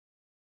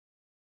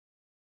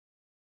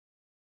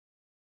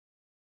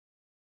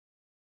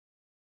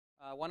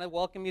I want to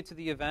welcome you to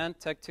the event,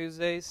 Tech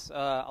Tuesdays.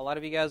 A lot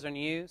of you guys are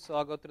new, so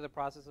I'll go through the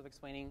process of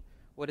explaining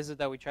what is it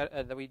that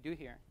we do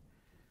here.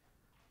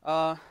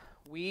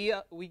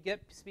 We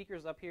get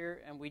speakers up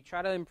here, and we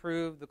try to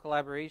improve the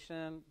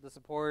collaboration, the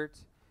support,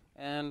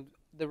 and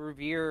the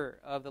revere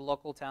of the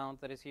local talent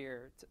that is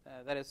here.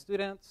 That is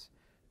students,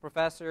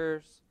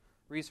 professors,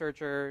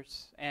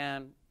 researchers,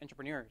 and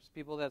entrepreneurs,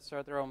 people that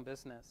start their own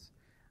business.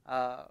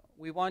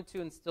 We want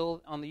to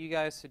instill on you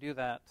guys to do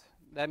that.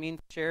 That means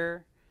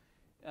share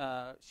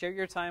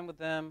your time with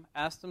them,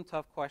 ask them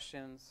tough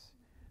questions,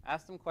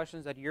 ask them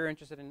questions that you're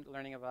interested in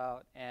learning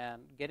about,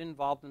 and get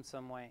involved in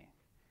some way.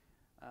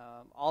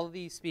 All of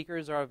these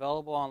speakers are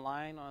available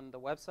online on the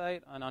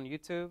website and on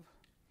YouTube.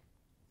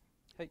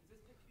 Hey. Is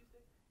this Tech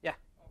Tuesday? Yeah.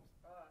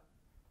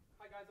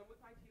 Hi guys, I'm with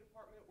my IT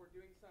department. We're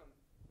doing some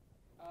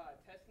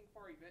testing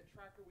for our event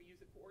tracker. We use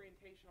it for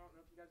orientation. I don't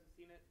know if you guys have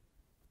seen it.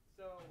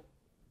 So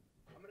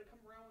I'm going to come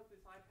around with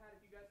this iPad.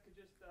 If you guys could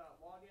just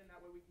log in,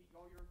 that way we can get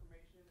all your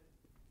information and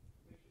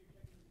make sure you're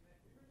checking the event.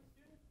 You're a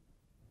student?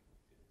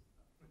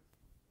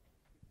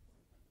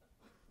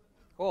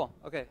 Cool.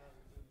 Okay.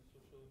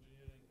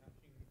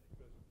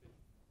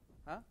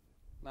 Huh?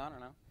 No, I don't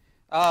know.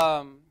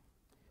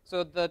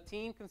 So the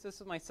team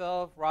consists of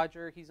myself,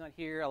 Roger, he's not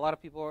here. A lot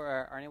of people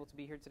aren't able to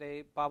be here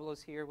today.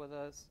 Pablo's here with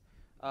us,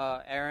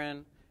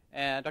 Aaron,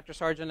 and Dr.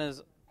 Sargent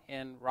is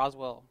in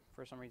Roswell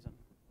for some reason.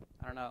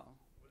 I don't know.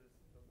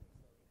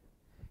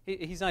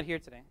 He's not here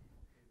today.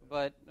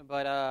 But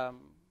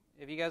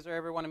if you guys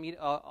ever want to meet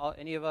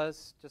any of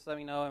us, just let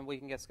me know and we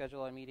can get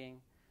scheduled a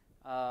meeting.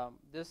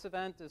 This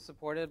event is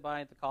supported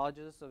by the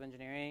colleges of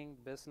engineering,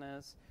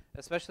 business,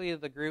 especially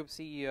the group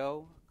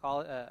CEO,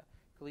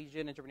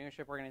 Collegiate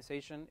Entrepreneurship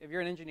Organization. If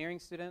you're an engineering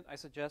student, I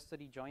suggest that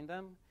you join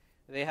them.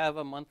 They have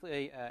a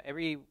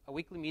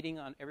weekly meeting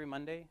on every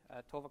Monday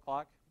at 12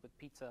 o'clock with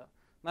pizza.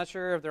 I'm not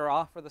sure if they're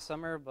off for the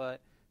summer, but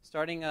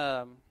starting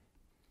the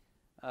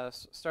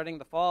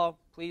fall,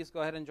 please go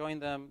ahead and join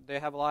them. They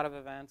have a lot of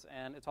events,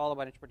 and it's all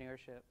about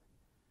entrepreneurship.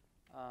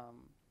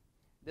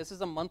 This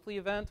is a monthly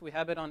event. We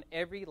have it on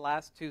every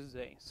last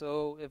Tuesday.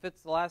 So if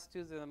it's the last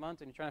Tuesday of the month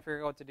and you're trying to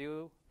figure out what to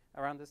do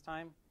around this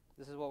time,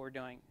 this is what we're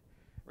doing.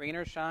 Rain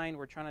or shine,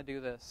 we're trying to do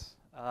this.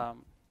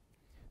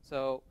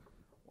 So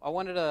I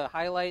wanted to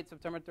highlight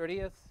September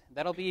 30th.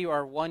 That'll be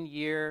our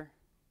 1-year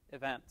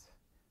event.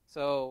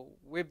 So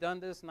we've done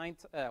this 9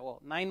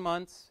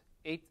 months.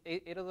 Eight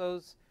of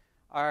those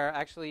are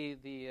actually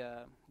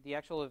the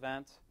actual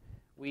event.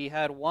 We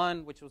had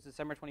one, which was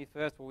December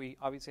 25th, where we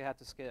obviously had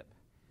to skip.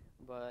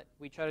 But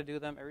we try to do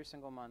them every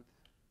single month.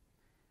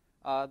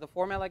 The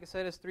format, like I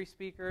said, is 3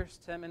 speakers,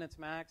 10 minutes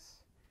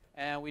max.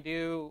 And we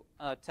do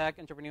tech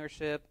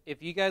entrepreneurship.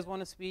 If you guys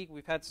want to speak,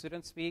 we've had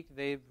students speak.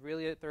 They've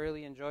really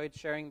thoroughly enjoyed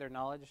sharing their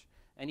knowledge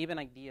and even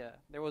idea.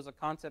 There was a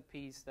concept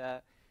piece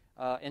that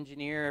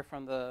engineer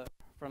from the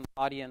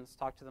audience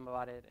talked to them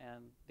about it,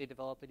 and they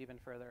developed it even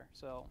further.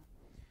 So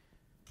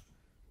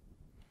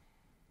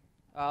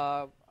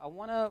I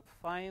want to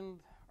find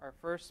our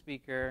first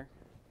speaker,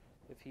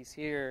 if he's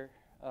here,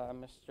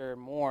 Mr.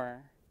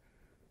 Moore.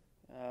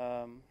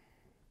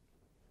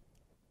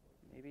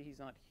 Maybe he's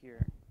not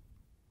here.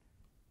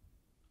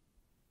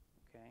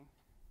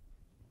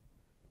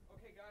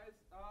 Okay, guys.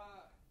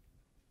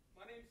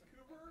 My name's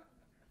Cooper.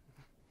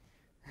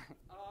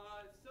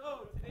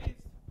 So today's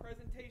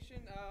presentation,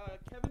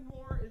 Kevin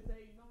Moore is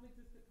a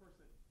non-existent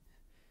person.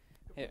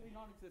 Completely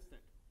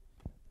non-existent.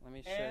 Let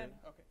me share.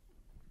 Okay.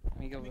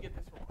 Let me get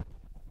this rolling.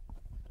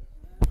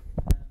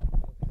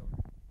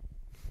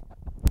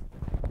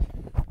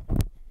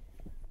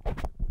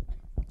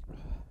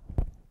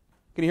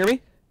 Can you hear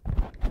me?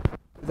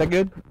 Is that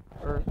good?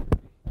 Or okay.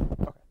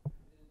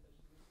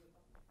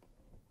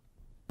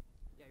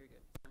 Yeah, you're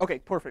good. Okay,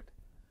 perfect.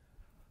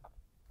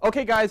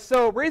 Okay, guys.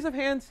 So raise of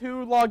hands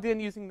who logged in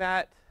using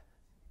that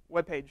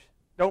webpage.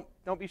 Don't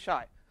be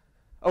shy.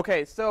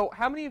 Okay. So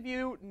how many of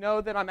you know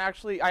that I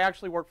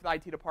actually work for the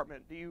IT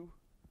department?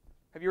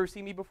 Have you ever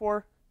seen me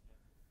before?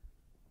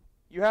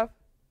 You have?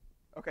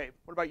 Okay.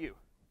 What about you?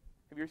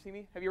 Have you ever seen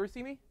me? Have you ever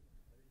seen me?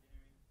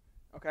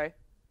 Okay.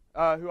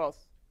 Who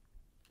else?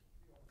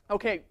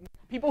 Okay,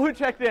 people who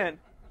checked in.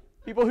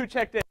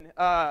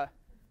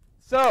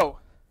 So,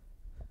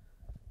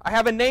 I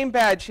have a name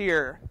badge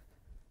here.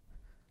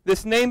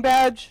 This name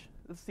badge,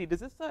 let's see, does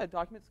this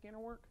document scanner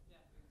work?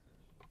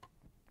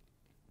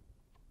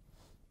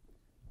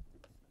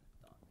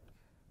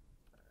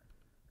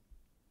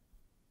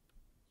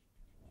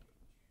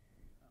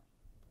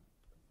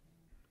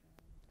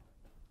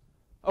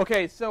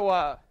 Okay,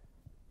 so,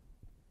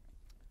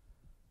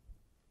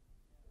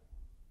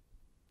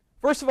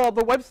 first of all,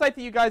 the website that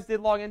you guys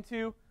did log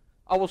into,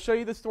 I will show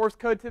you the source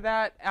code to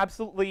that.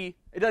 Absolutely,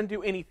 it doesn't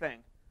do anything.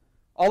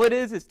 All it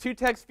is 2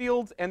 text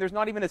fields, and there's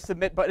not even a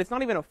submit button. It's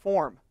not even a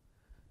form.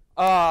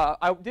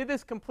 I did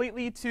this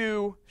completely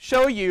to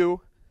show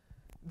you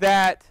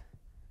that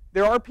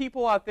there are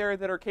people out there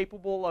that are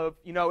capable of,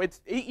 it's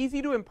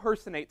easy to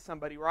impersonate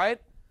somebody, right?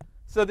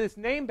 So this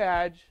name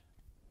badge,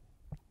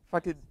 if I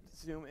could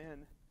zoom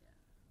in.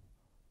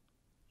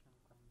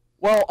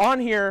 Well, on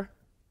here,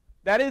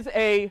 that is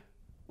a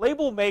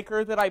label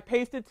maker that I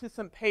pasted to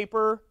some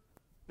paper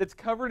that's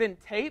covered in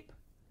tape.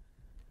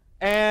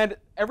 And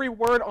every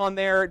word on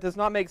there does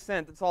not make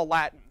sense. It's all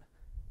Latin,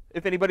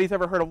 if anybody's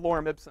ever heard of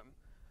lorem ipsum.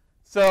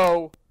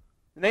 So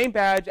the name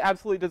badge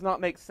absolutely does not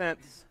make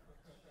sense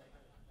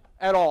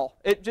at all.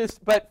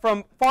 But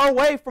from far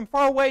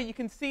away, you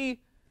can see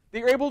that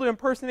you're able to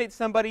impersonate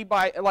somebody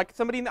like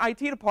somebody in the IT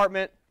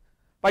department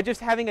by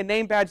just having a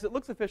name badge that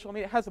looks official. I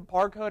mean, it has a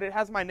barcode, it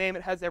has my name,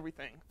 it has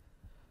everything.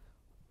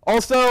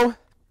 Also,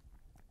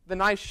 the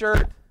nice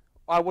shirt.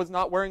 I was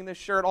not wearing this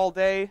shirt all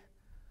day.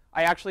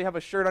 I actually have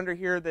a shirt under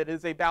here that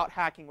is about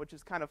hacking, which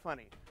is kind of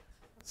funny.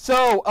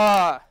 So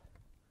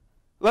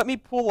let me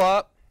pull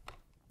up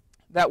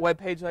that web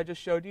page that I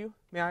just showed you.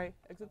 May I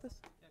exit this?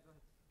 Yeah, go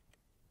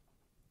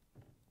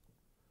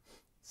ahead.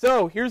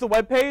 So here's a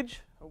web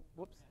page. Oh,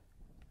 whoops.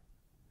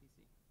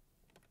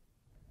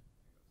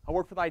 I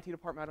work for the IT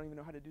department. I don't even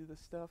know how to do this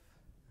stuff.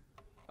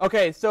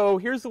 Okay, so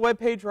here's the web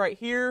page right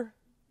here.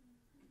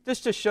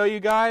 Just to show you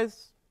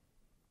guys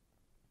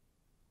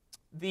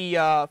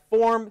the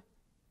form.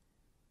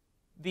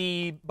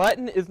 The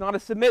button is not a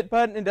submit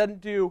button. It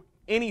doesn't do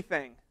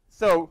anything.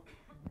 So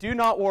do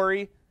not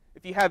worry.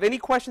 If you have any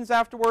questions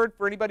afterward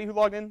for anybody who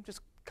logged in,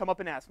 just come up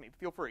and ask me.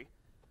 Feel free.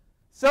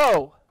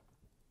 So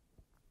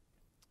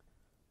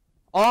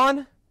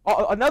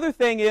another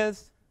thing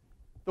is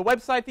the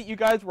website that you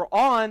guys were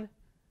on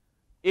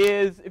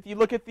is, if you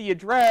look at the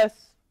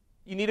address,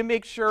 you need to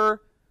make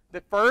sure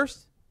that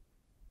first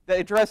the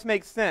address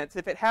makes sense.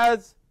 If it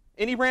has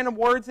any random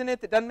words in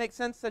it that doesn't make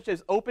sense, such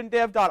as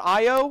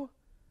opendev.io,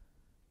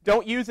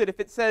 don't use it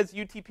if it says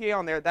UTPA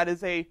on there. That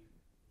is a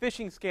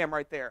phishing scam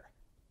right there.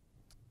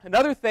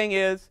 Another thing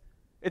is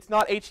it's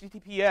not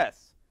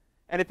HTTPS.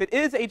 And if it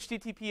is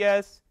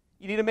HTTPS,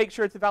 you need to make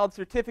sure it's a valid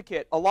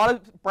certificate. A lot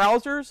of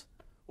browsers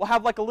will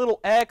have like a little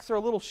X or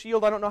a little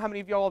shield. I don't know how many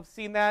of y'all have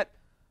seen that.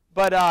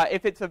 But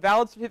if it's a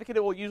valid certificate,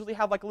 it will usually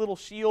have like a little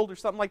shield or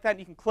something like that. And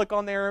you can click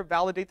on there,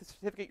 validate the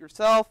certificate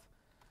yourself.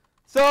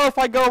 So if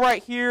I go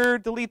right here,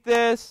 delete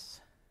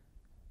this,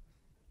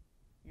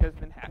 you guys have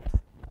been hacked.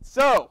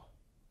 So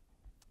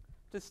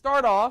to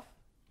start off,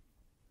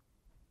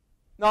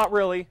 not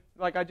really.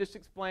 Like I just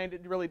explained,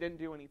 it really didn't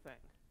do anything.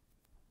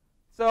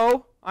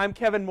 So I'm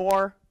Kevin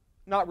Moore.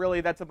 Not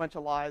really. That's a bunch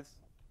of lies.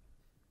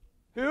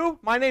 Who?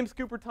 My name's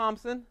Cooper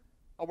Thompson.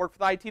 I work for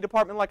the IT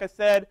department, like I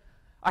said.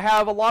 I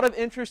have a lot of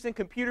interest in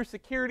computer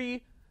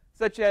security,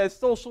 such as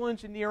social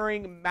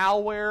engineering,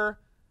 malware,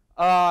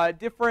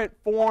 different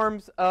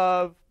forms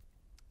of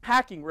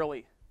hacking,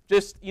 really.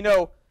 Just,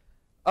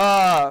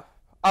 I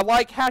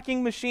like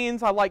hacking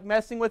machines. I like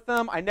messing with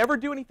them. I never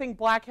do anything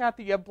black hat.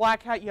 You have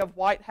black hat, you have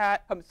white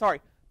hat. I'm sorry,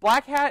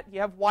 black hat, you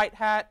have white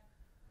hat.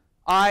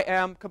 I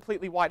am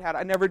completely white hat.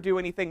 I never do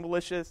anything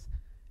malicious.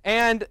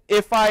 And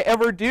if I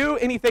ever do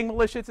anything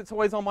malicious, it's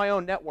always on my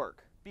own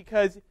network,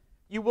 because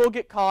you will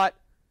get caught.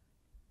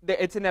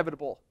 It's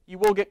inevitable. You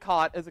will get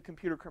caught as a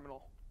computer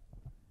criminal.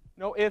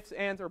 No ifs,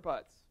 ands, or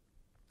buts.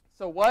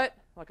 So what?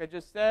 Like I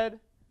just said.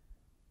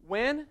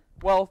 When?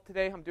 Well,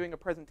 today I'm doing a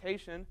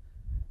presentation.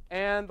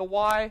 And the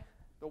why,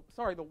 the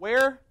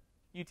where,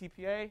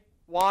 UTPA,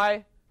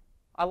 why,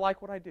 I like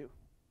what I do.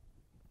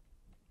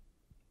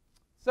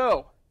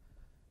 So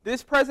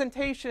this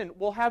presentation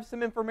will have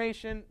some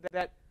information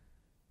that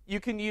you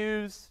can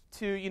use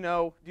to,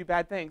 do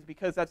bad things,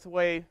 because that's the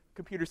way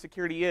computer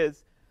security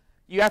is.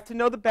 You have to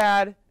know the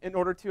bad in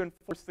order to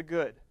enforce the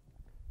good.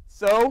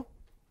 So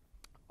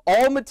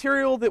all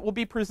material that will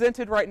be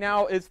presented right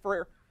now is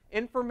for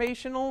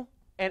informational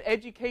and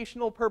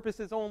educational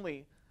purposes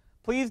only.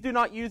 Please do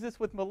not use this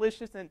with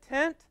malicious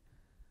intent.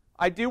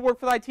 I do work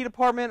for the IT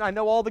department. I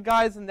know all the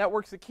guys in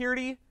network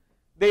security.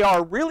 They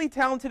are really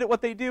talented at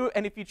what they do,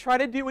 and if you try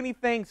to do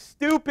anything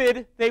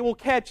stupid, they will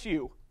catch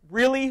you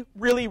really,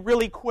 really,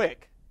 really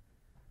quick.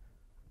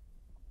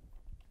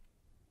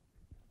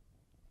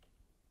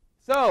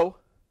 So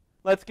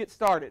let's get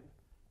started.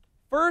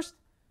 First,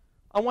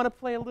 I want to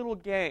play a little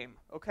game,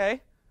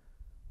 okay?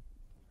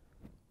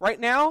 Right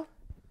now,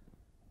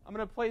 I'm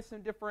going to play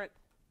some different,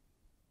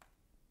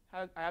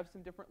 I have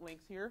some different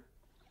links here.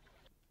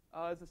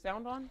 Is the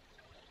sound on?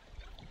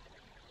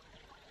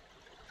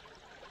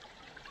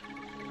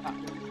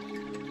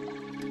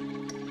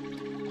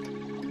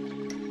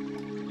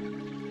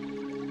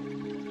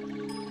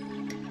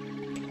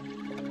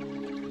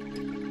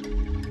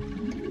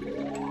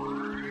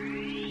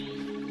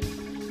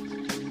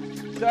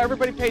 So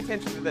everybody pay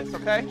attention to this,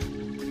 okay?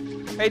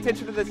 Pay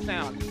attention to this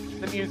sound,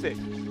 the music.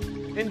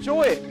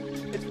 Enjoy it.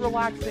 It's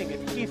relaxing.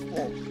 It's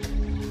peaceful.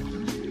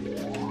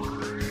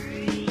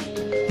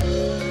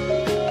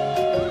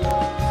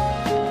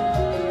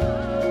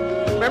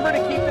 Remember to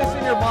keep this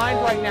in your mind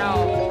right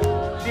now.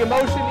 The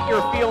emotion that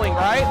you're feeling,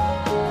 right?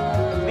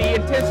 The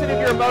intensity of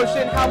your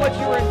emotion, how much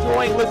you're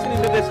enjoying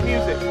listening to this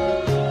music.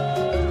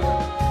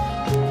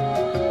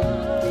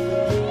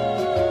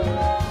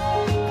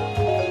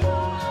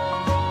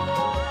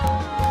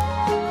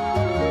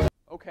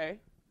 Okay,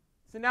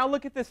 so now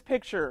look at this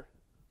picture.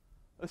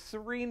 A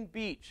serene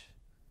beach.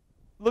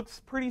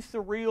 looks pretty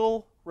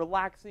surreal,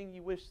 relaxing.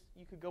 You wish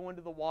you could go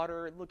into the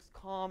water. It looks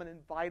calm and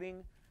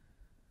inviting.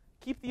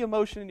 Keep the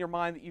emotion in your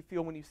mind that you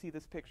feel when you see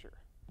this picture.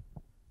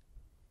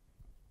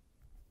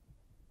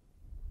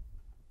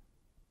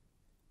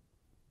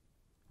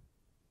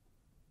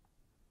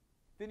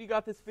 Then you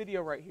got this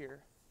video right here.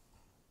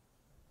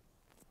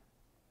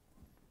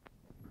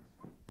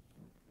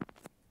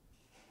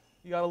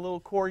 You got a little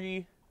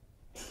corgi,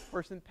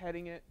 person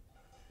petting it.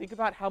 Think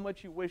about how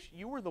much you wish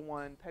you were the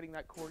one petting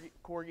that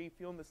corgi,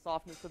 feeling the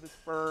softness of his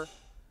fur,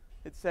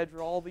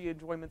 etc., all the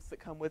enjoyments that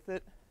come with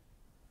it.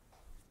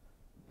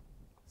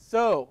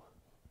 So,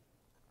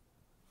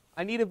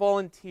 I need a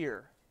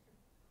volunteer.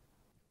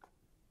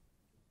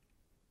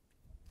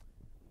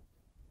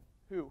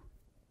 Who?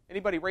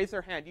 Anybody raise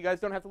their hand. You guys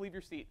don't have to leave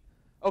your seat.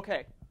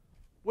 Okay.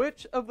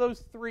 Which of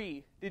those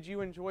three did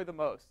you enjoy the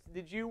most?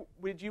 Did you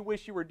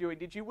wish you were doing?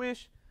 Did you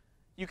wish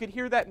you could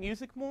hear that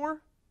music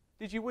more?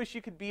 Did you wish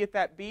you could be at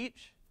that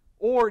beach?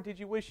 Or did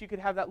you wish you could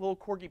have that little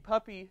corgi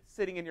puppy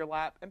sitting in your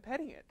lap and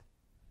petting it?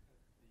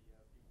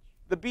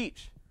 The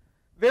beach.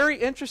 Very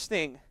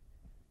interesting.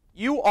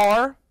 You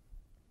are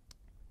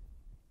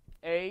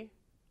a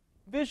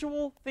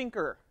visual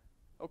thinker.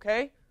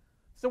 Okay?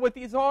 So what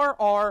these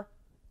are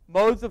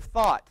modes of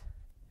thought.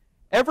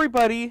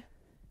 Everybody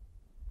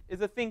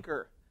is a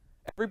thinker.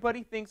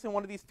 Everybody thinks in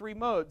one of these three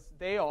modes.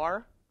 They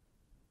are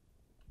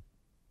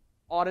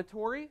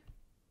auditory,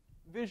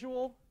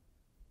 visual,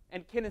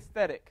 and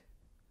kinesthetic.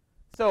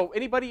 So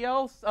anybody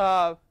else?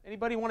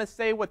 Anybody want to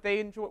say what they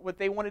enjoy, what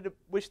they wanted to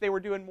wish they were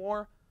doing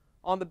more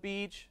on the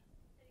beach?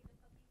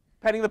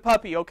 Petting the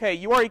puppy. Okay,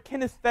 you are a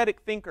kinesthetic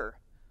thinker.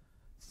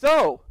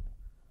 So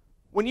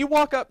when you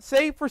walk up,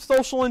 say for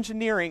social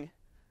engineering,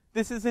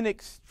 this is an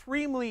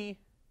extremely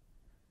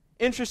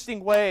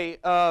interesting way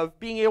of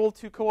being able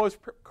to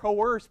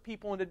coerce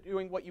people into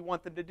doing what you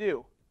want them to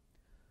do.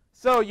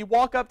 So you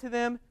walk up to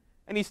them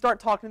and you start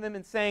talking to them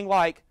and saying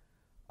like,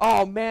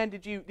 "Oh man,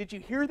 did you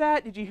hear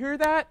that? Did you hear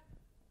that?"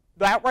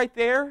 That right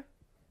there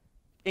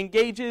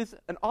engages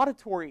an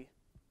auditory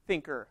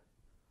thinker.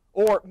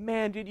 Or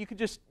man, dude, you could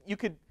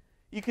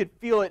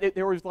feel it.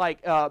 There was like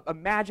a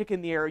magic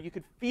in the air. You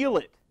could feel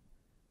it.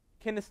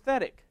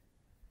 Kinesthetic.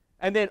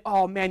 And then,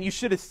 oh man, you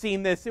should have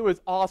seen this. It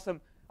was awesome.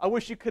 I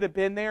wish you could have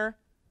been there.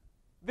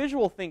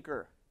 Visual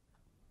thinker.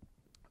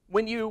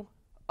 When you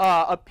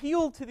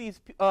appeal to these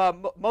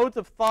modes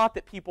of thought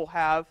that people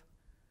have,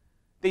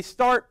 they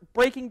start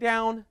breaking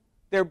down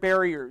their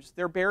barriers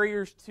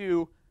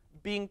to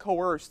being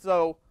coerced.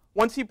 So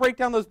once you break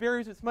down those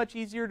barriers, it's much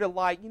easier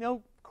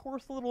to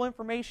coerce a little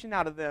information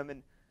out of them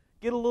and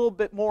get a little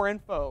bit more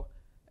info.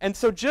 And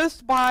so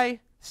just by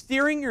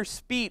steering your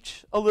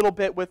speech a little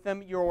bit with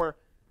them, your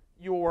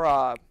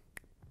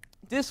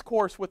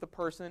discourse with a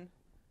person,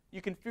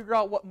 you can figure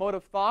out what mode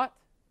of thought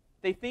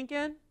they think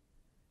in,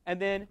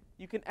 and then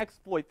you can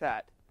exploit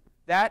that.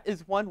 That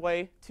is one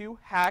way to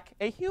hack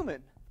a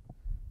human.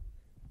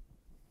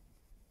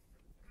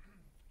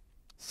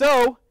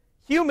 So,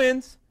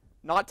 humans,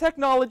 not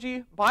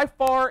technology, by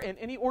far in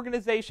any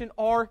organization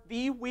are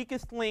the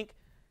weakest link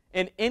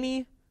in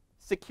any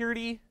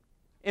security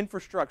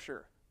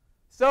infrastructure.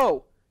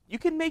 So, you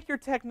can make your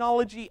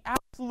technology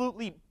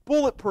absolutely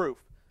bulletproof.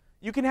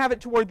 You can have it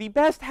to where the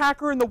best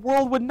hacker in the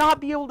world would not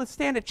be able to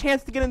stand a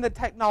chance to get in the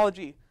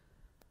technology.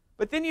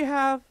 But then you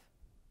have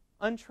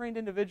untrained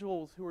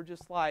individuals who are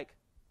just like,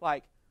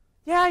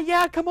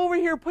 yeah, come over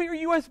here, put your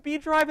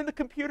USB drive in the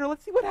computer,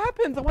 let's see what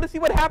happens. I want to see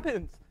what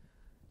happens.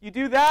 You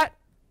do that,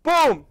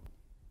 boom.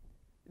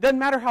 It doesn't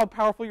matter how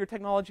powerful your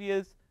technology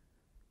is.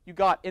 You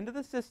got into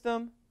the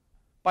system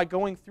by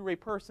going through a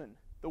person,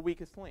 the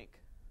weakest link.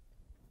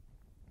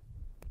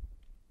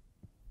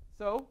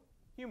 So,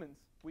 humans,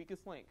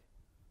 weakest link.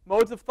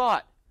 Modes of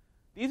thought.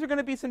 These are going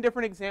to be some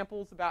different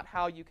examples about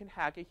how you can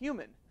hack a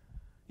human.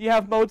 You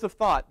have modes of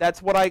thought.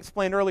 That's what I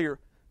explained earlier.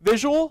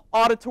 Visual,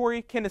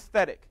 auditory,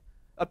 kinesthetic.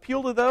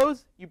 Appeal to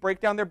those, you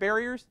break down their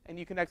barriers, and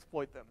you can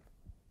exploit them.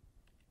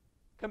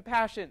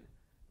 Compassion.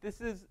 This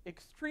is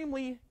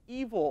extremely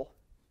evil,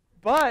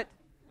 but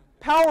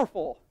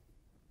powerful.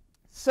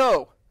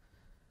 So,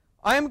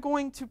 I am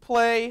going to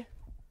play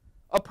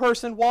a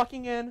person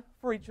walking in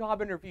for a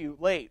job interview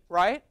late,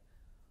 right?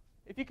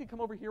 If you could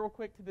come over here real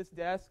quick to this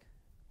desk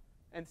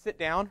and sit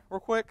down real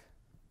quick.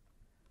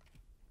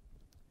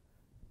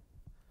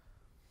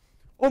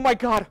 Oh my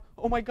God,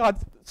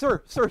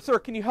 sir,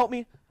 can you help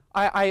me?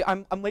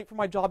 I'm late for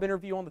my job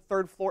interview on the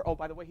 3rd floor. Oh,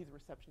 by the way, he's a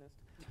receptionist.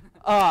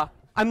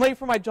 I'm late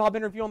for my job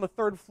interview on the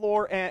 3rd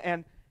floor,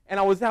 and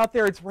I was out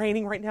there. It's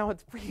raining right now.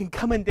 It's freaking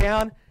coming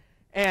down.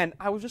 And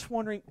I was just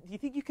wondering, do you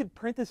think you could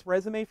print this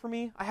resume for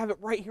me? I have it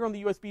right here on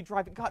the USB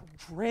drive. It got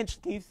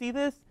drenched. Can you see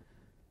this?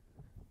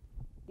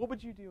 What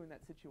would you do in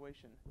that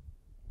situation?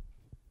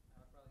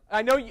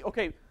 I know you,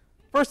 okay,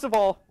 first of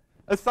all,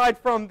 aside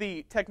from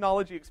the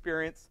technology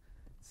experience,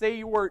 say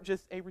you were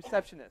just a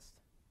receptionist.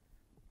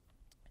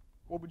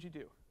 What would you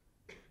do?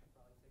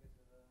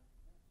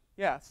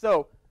 Yeah,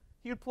 so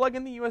he would plug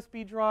in the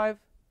USB drive.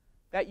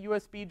 That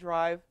USB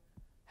drive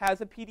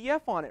has a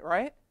PDF on it,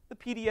 right? The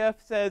PDF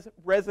says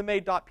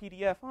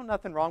resume.pdf. Oh,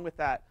 nothing wrong with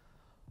that.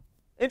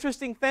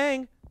 Interesting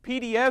thing,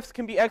 PDFs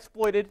can be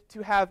exploited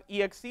to have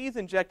EXEs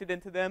injected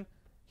into them.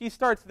 He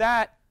starts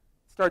that,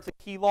 starts a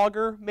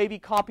keylogger, maybe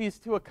copies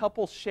to a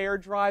couple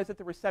shared drives that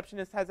the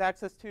receptionist has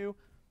access to.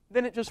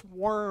 Then it just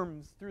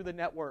worms through the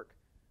network,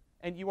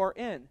 and you are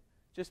in,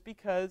 just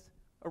because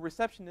a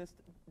receptionist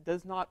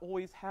does not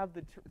always have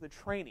the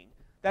training.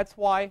 That's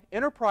why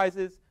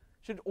enterprises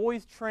should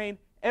always train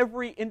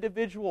every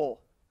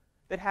individual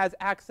that has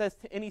access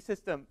to any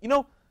system. You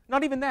know,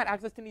 not even that,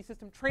 access to any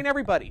system. Train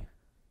everybody.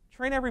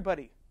 Train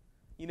everybody.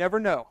 You never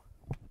know.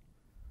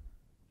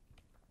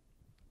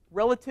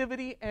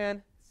 Relativity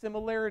and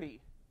similarity.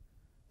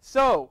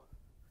 So,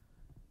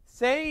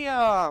 say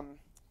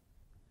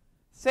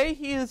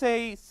he is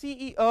a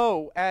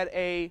CEO at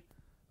a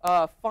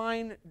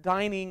fine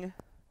dining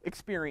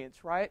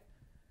experience, right?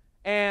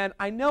 And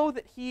I know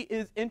that he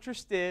is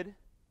interested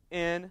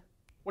in,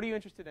 what are you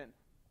interested in?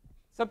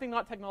 Something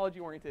not technology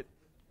oriented.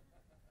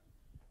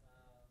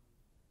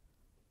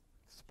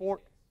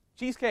 Sport.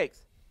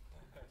 Cheesecakes.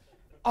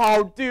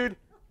 Oh, dude,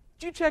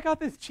 did you check out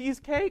this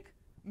cheesecake?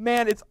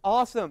 Man, it's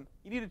awesome.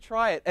 You need to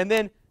try it. And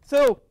then,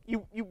 so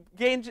you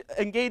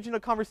engage in a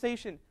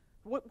conversation.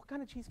 What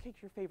kind of cheesecake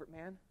is your favorite,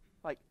 man?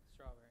 Like,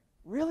 Strawberry.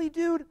 Really,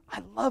 dude?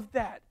 I love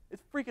that.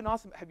 It's freaking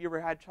awesome. Have you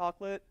ever had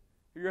chocolate?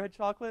 Have you ever had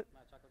chocolate?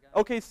 Not a chocolate guy.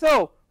 Okay,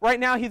 so right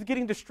now he's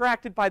getting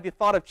distracted by the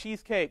thought of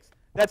cheesecakes.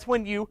 That's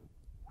when you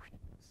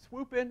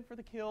swoop in for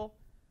the kill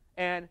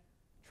and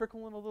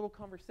trickle in a little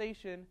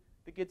conversation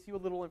that gets you a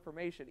little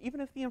information,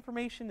 even if the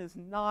information is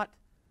not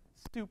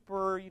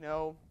super,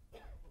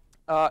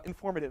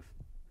 informative.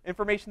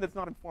 Information that's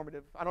not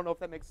informative. I don't know if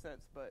that makes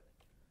sense, but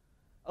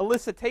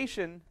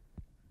elicitation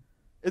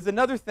is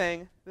another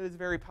thing that is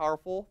very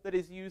powerful, that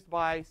is used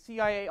by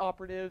CIA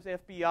operatives,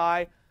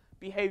 FBI,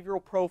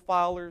 behavioral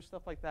profilers,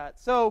 stuff like that.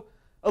 So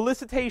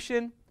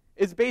elicitation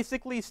is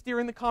basically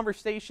steering the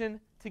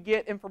conversation to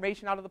get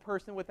information out of the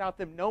person without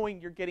them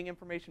knowing you're getting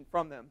information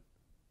from them.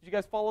 Did you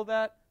guys follow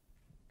that?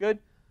 Good?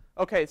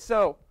 Okay,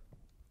 so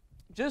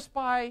just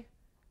by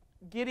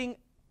getting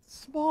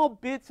small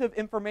bits of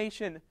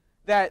information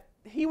that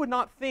he would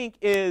not think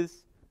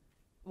is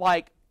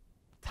like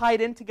tied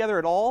in together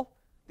at all,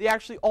 they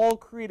actually all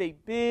create a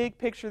big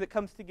picture that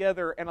comes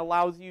together and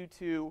allows you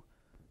to,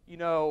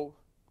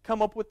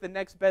 come up with the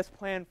next best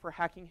plan for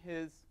hacking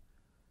his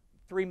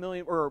 $3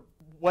 million or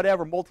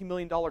whatever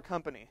multi-million-dollar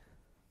company.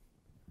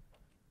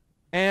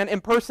 And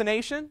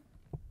impersonation,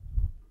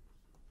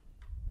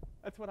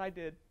 that's what I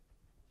did.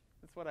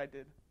 That's what I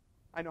did.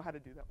 I know how to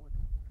do that one.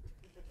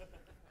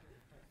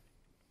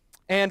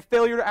 And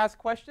failure to ask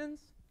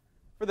questions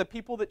for the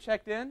people that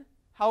checked in.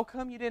 How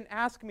come you didn't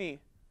ask me?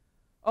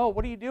 Oh,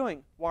 what are you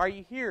doing? Why are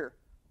you here?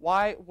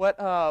 Why? What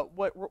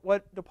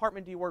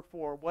department do you work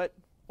for? What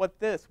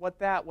this? What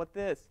that? What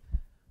this?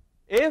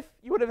 If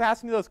you would have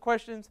asked me those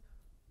questions,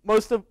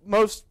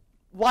 most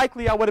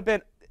likely I would have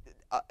been.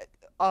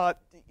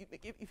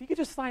 If you could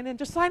just sign in,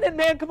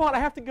 man. Come on, I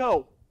have to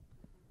go.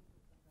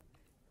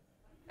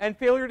 And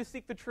failure to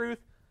seek the truth,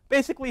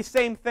 basically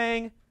same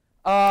thing.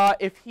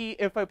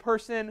 If a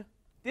person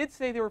did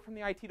say they were from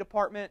the IT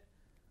department,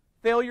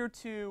 failure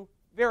to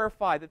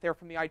verify that they're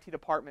from the IT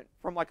department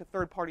from like a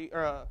third party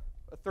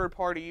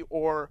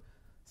or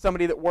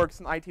somebody that works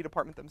in the IT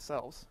department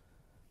themselves.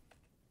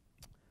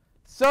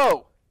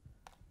 So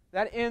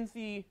that ends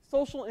the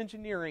social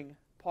engineering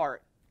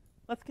part.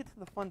 Let's get to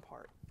the fun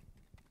part.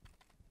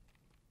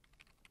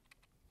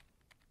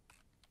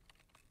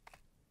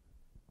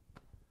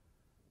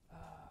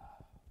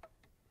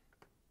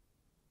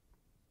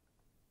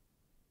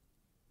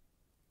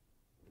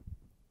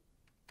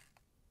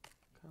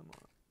 Come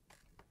on.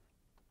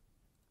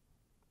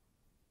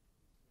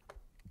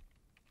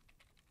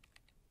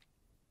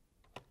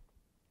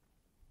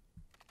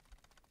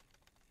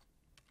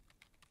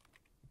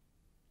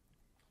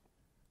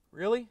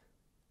 Really?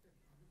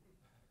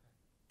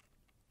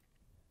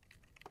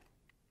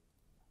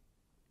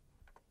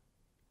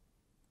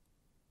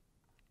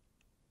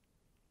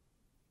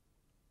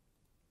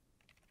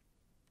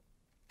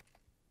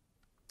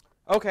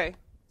 Okay,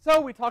 so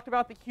we talked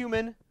about the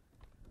human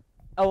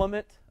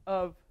element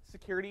of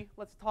security.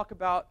 Let's talk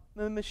about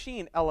the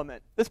machine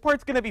element. This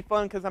part's going to be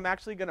fun because I'm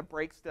actually going to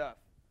break stuff.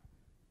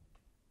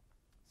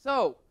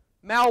 So,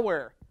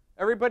 malware.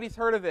 Everybody's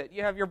heard of it.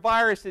 You have your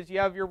viruses, you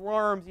have your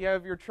worms, you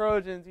have your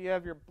Trojans, you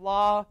have your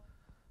blah,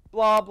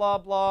 blah, blah,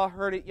 blah.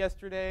 Heard it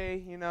yesterday,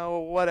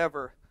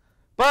 whatever.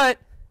 But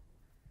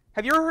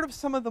have you ever heard of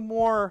some of the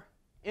more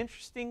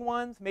interesting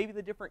ones? Maybe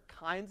the different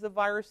kinds of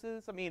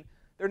viruses? I mean,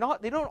 they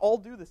don't all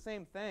do the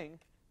same thing.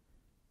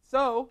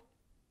 So,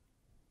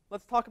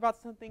 let's talk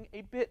about something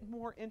a bit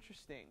more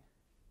interesting.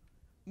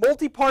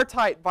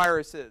 Multipartite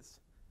viruses.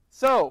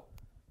 So,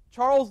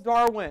 Charles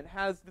Darwin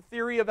has the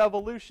theory of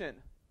evolution.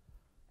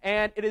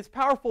 And it is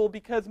powerful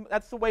because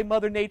that's the way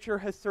Mother Nature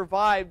has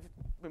survived,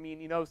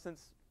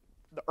 since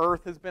the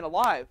Earth has been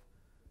alive.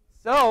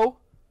 So,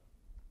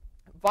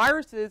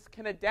 viruses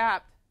can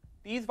adapt.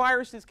 These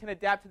viruses can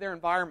adapt to their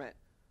environment.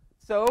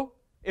 So,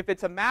 If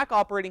it's a Mac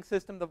operating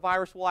system, the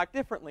virus will act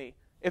differently.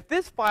 If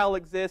this file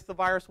exists, the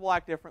virus will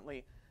act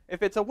differently.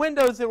 If it's a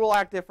Windows, it will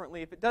act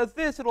differently. If it does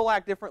this, it will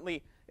act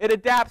differently. It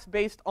adapts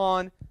based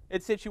on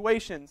its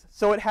situations.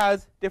 So it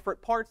has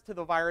different parts to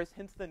the virus,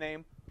 hence the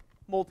name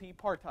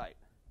multi-partite.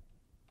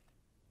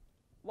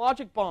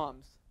 Logic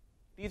bombs.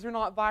 These are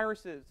not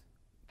viruses.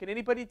 Can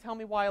anybody tell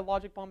me why a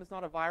logic bomb is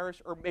not a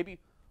virus? Or maybe,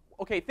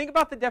 okay, think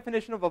about the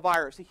definition of a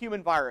virus, a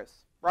human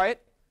virus, right?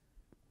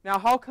 Now,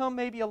 how come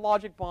maybe a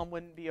logic bomb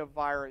wouldn't be a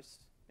virus?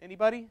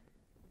 Anybody?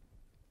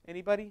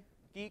 Anybody?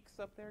 Geeks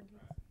up there?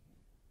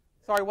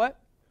 Sorry, what?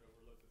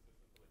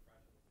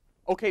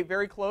 Okay,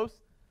 very close.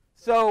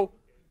 So,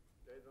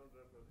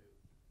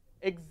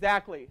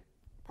 exactly.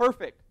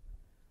 Perfect.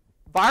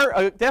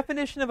 A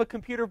definition of a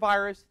computer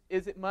virus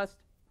is it must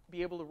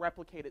be able to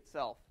replicate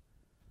itself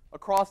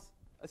across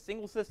a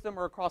single system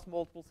or across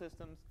multiple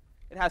systems.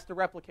 It has to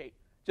replicate.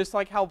 Just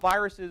like how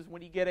viruses,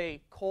 when you get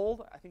a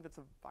cold, I think that's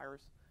a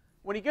virus.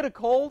 When you get a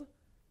cold,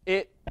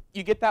 you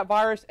get that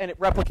virus and it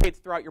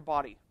replicates throughout your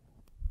body.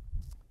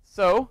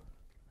 So,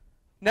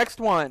 next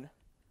one,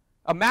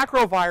 a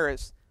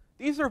macrovirus.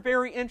 These are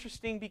very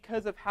interesting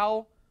because of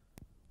how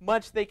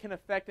much they can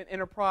affect an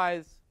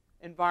enterprise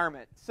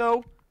environment.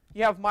 So,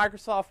 you have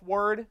Microsoft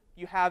Word,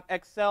 you have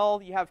Excel,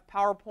 you have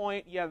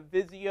PowerPoint, you have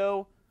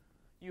Visio,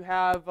 you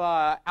have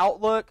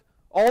Outlook.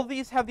 All of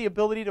these have the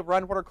ability to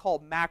run what are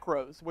called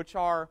macros, which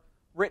are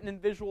written in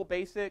Visual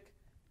Basic,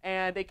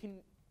 and they can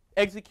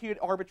execute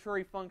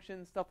arbitrary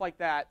functions, stuff like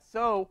that.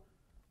 So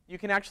you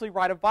can actually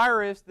write a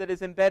virus that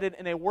is embedded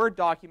in a Word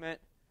document.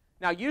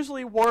 Now,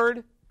 usually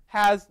Word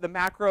has the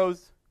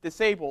macros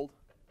disabled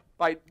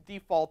by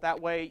default. That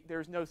way,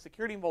 there's no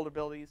security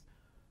vulnerabilities.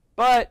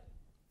 But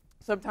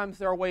sometimes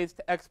there are ways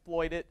to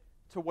exploit it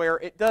to where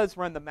it does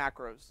run the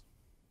macros.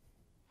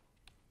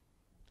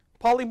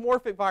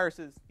 Polymorphic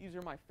viruses. These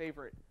are my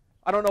favorite.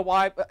 I don't know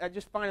why, but I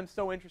just find them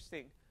so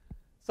interesting.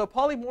 So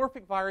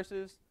polymorphic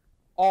viruses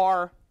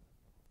are,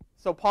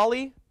 so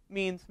poly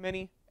means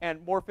many, and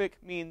morphic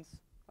means,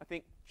 I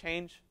think,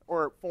 change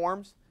or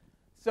forms.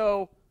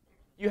 So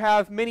you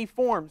have many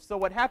forms. So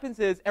what happens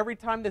is every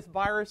time this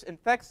virus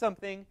infects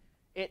something,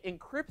 it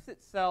encrypts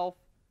itself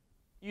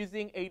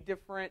using a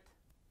different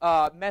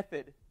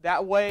method.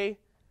 That way,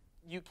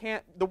 you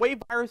can't, the way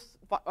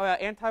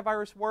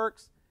antivirus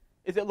works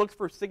is it looks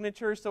for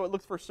signatures, so it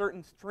looks for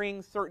certain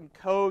strings, certain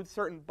codes,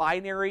 certain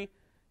binary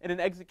in an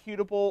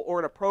executable or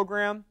in a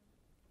program,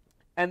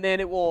 and then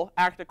it will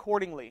act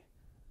accordingly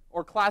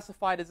or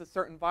classify it as a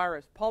certain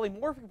virus.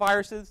 Polymorphic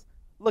viruses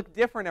look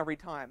different every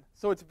time,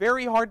 so it's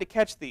very hard to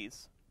catch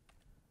these.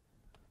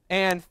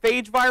 And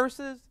phage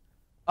viruses,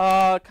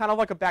 kind of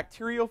like a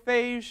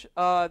bacteriophage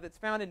that's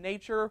found in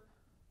nature.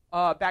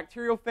 A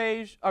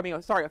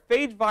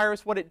phage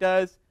virus, what it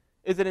does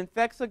is it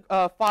infects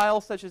a file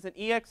such as an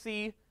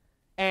exe,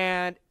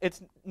 and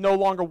it no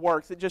longer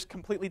works. It just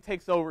completely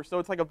takes over. So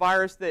it's like a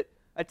virus that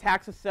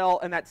attacks a cell,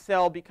 and that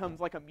cell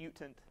becomes like a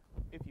mutant,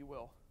 if you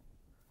will.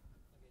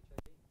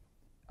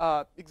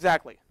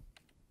 Exactly.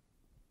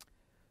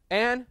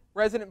 And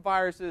resident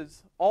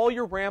viruses. All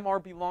your RAM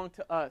belong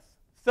to us.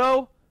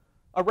 So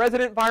a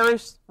resident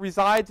virus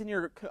resides in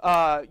your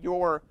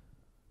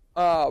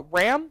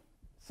RAM,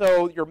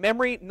 so your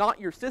memory, not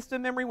your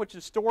system memory, which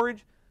is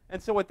storage. And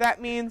so what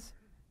that means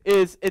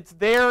is it's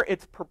there,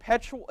 it's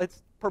perpetual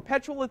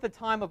at the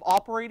time of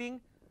operating,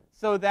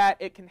 so that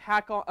it can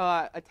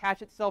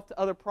attach itself to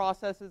other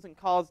processes and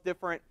cause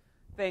different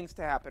things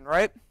to happen,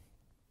 right?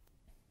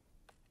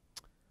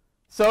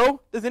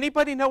 So, does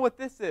anybody know what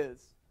this is?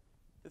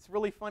 This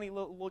really funny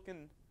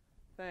looking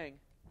thing.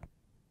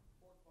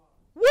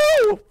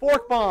 Woo!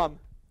 Fork bomb.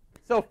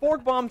 So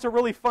fork bombs are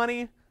really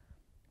funny.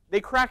 They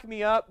crack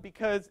me up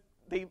because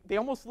they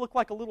almost look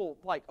like a little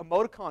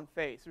emoticon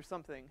face or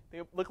something.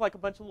 They look like a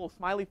bunch of little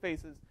smiley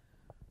faces.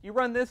 You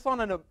run this on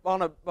a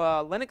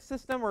Linux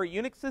system or a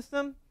Unix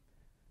system,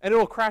 and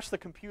it'll crash the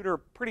computer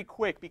pretty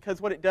quick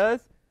because what it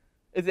does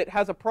is it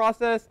has a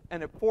process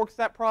and it forks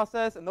that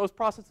process, and those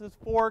processes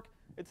fork.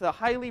 It's a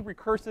highly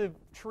recursive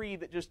tree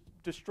that just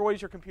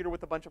destroys your computer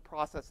with a bunch of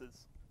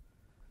processes.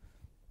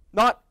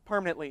 Not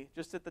permanently,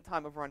 just at the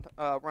time of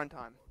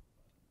runtime.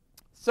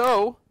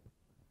 So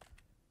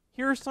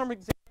here are some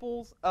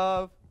examples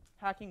of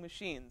hacking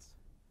machines.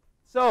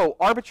 So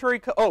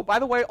arbitrary oh, by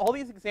the way, all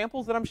these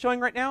examples that I'm showing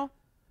right now,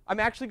 I'm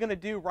actually going to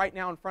do right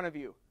now in front of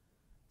you.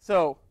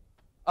 So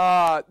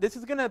this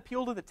is going to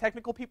appeal to the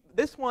technical people.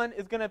 This one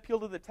is going to appeal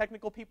to the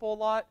technical people a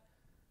lot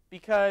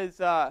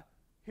because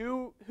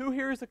who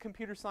here is a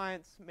computer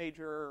science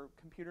major or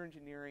computer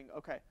engineering?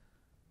 Okay.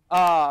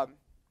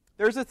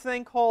 There's a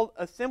thing called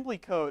assembly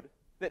code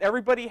that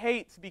everybody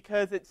hates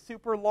because it's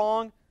super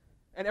long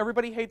and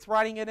everybody hates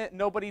writing in it and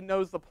nobody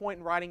knows the point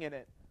in writing in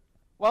it.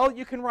 Well,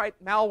 you can write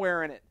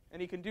malware in it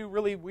and you can do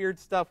really weird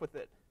stuff with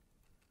it.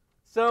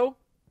 So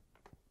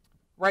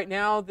right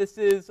now, this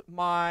is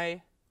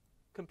my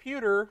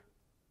computer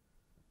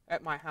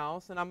at my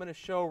house, and I'm going to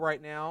show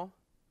right now.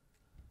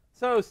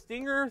 So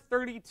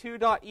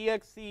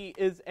Stinger32.exe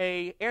is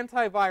an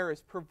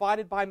antivirus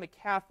provided by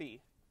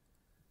McAfee.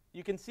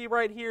 You can see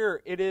right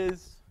here, it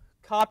is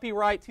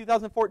copyright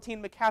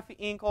 2014 McAfee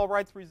Inc., all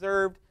rights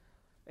reserved.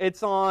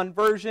 It's on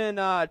version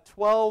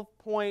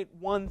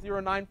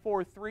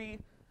 12.10943.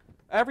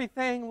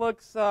 Everything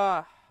looks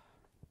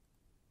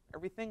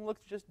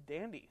just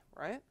dandy,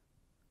 right?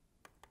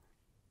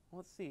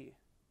 Let's see.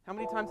 How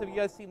many times have you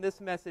guys seen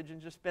this message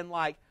and just been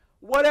like,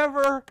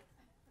 whatever?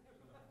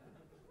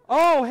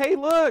 Oh, hey,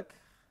 look.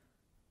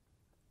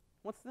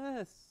 What's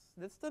this?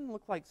 This doesn't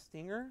look like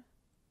Stinger.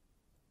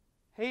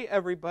 Hey,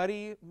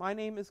 everybody. My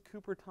name is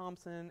Cooper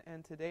Thompson,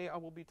 and today I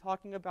will be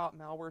talking about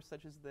malware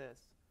such as this.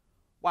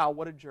 Wow,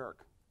 what a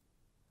jerk.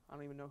 I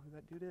don't even know who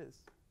that dude is.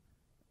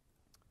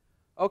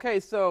 Okay,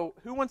 so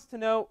who wants to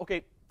know?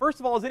 Okay, first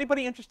of all, is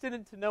anybody interested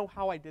in to know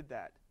how I did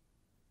that?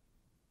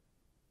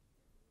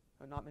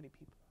 Oh, not many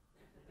people.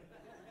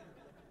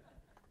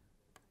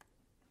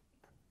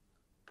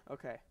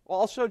 Okay, well,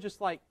 I'll show just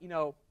like,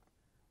 a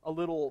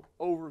little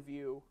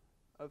overview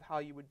of how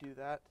you would do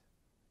that.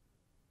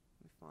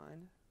 Let me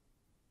find.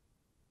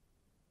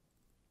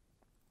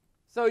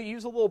 So you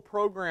use a little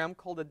program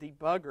called a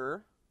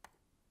debugger.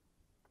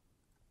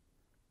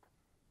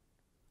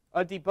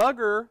 A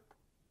debugger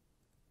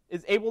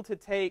is able to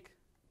take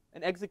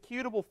an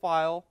executable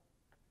file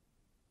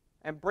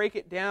and break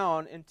it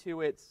down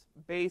into its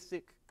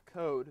basic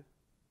code.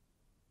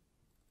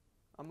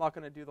 I'm not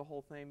going to do the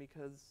whole thing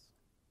because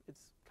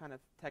it's kind of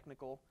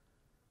technical.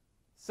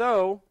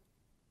 So,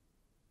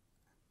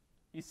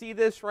 you see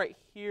this right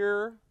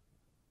here?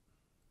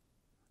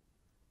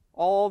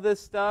 All this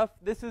stuff,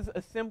 this is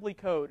assembly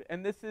code,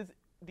 and this is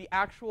the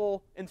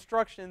actual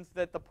instructions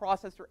that the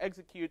processor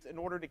executes in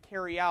order to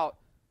carry out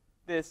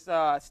this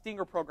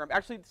Stinger program.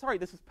 Actually, sorry,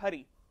 this is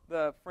PuTTY,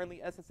 the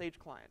friendly SSH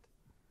client.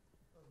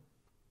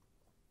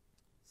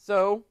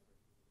 So,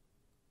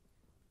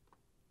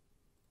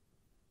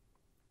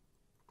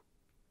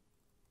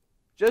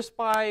 just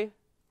by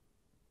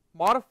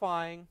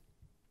modifying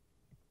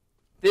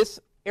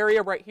this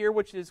area right here,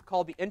 which is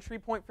called the entry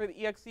point for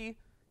the exe,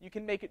 you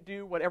can make it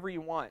do whatever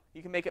you want.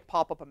 You can make it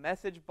pop up a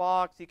message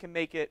box. You can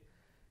make it,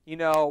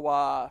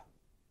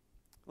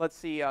 let's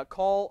see,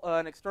 call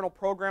an external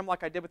program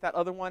like I did with that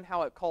other one,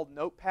 how it called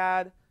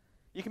Notepad.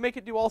 You can make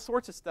it do all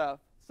sorts of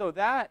stuff. So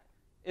that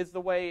is the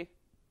way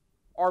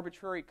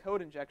arbitrary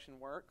code injection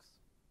works.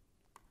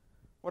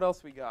 What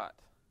else we got?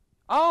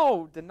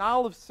 Oh,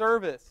 denial of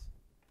service.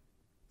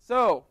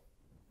 So,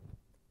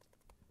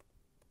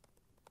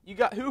 you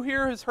got, who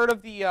here has heard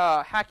of the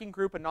hacking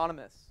group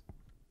Anonymous?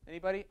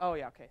 Anybody? Oh,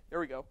 yeah, okay. There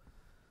we go.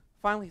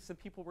 Finally, some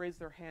people raise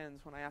their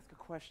hands when I ask a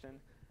question.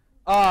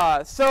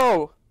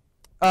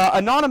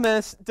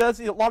 Anonymous does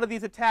a lot of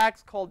these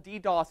attacks called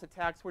DDoS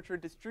attacks, which are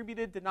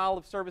distributed denial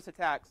of service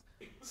attacks.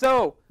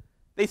 So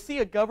they see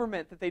a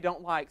government that they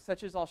don't like,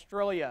 such as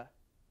Australia,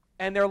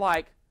 and they're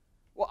like,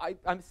 well, I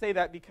say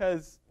that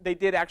because they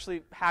did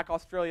actually hack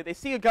Australia. They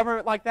see a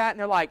government like that, and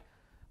they're like,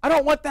 I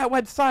don't want that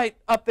website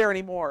up there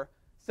anymore.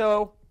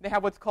 So they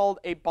have what's called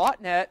a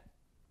botnet.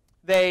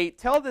 They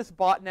tell this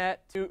botnet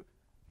to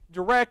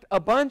direct a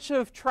bunch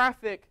of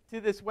traffic to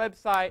this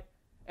website,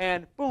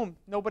 and boom,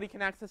 nobody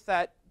can access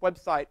that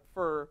website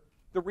for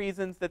the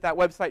reasons that that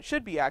website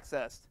should be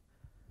accessed.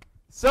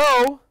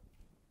 So,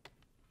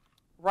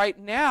 right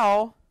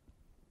now,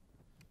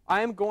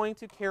 I am going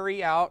to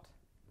carry out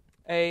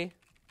a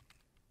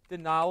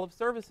denial of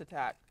service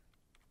attack.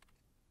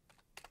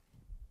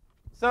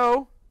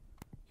 So,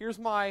 here's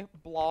my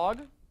blog.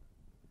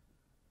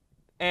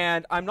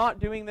 And I'm not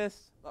doing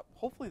this,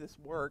 hopefully this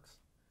works.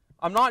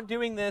 I'm not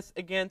doing this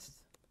against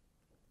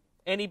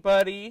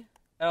anybody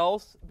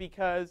else,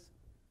 because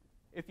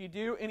if you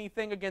do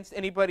anything against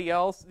anybody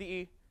else,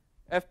 the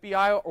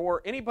FBI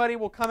or anybody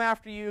will come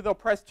after you, they'll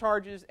press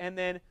charges, and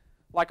then,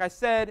 like I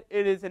said,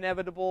 it is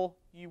inevitable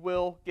you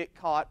will get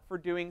caught for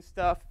doing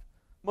stuff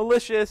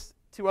malicious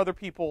to other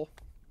people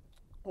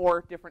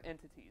or different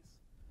entities.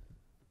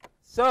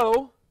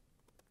 So,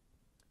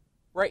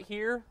 right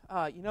here,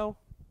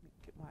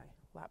 get my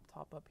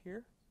laptop up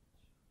here.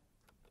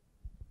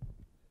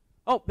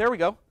 Oh, there we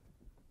go.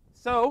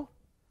 So,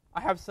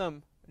 I have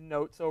some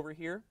notes over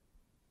here.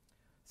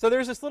 So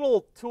there's this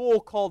little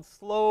tool called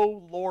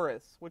Slow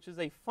Loris, which is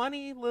a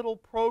funny little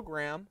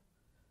program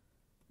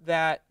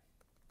that,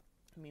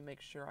 let me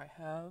make sure I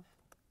have,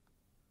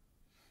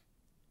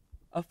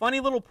 a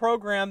funny little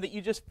program that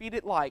you just feed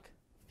it like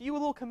a few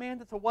little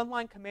commands. It's a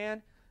one-line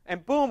command,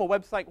 and boom, a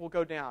website will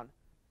go down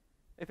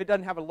if it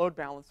doesn't have a load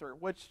balancer,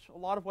 which a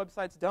lot of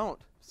websites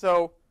don't.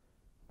 So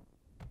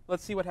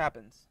let's see what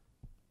happens.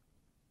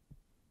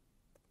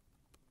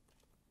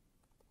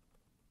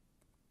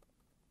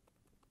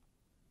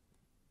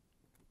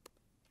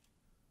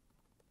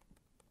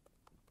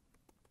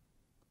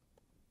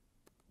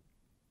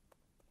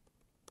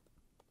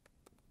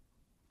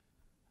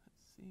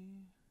 Let's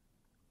see.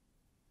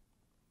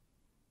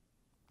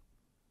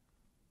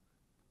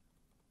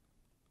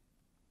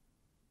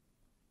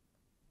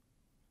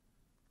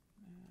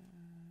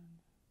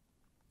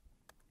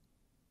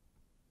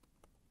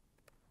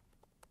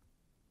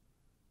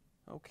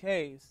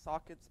 Okay,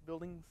 sockets,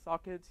 building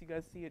sockets. You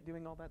guys see it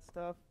doing all that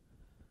stuff?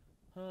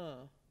 Huh.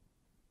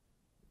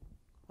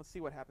 Let's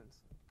see what happens.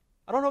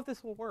 I don't know if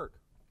this will work.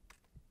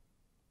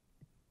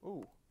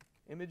 Ooh,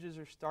 images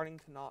are starting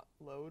to not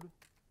load.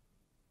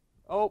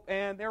 Oh,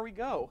 and there we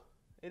go.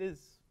 It is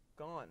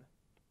gone.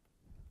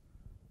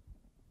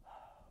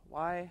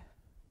 Why?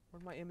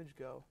 Where'd my image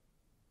go?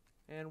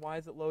 And why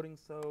is it loading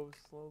so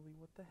slowly?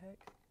 What the heck?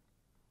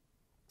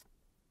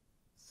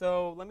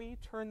 So let me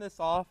turn this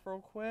off real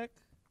quick.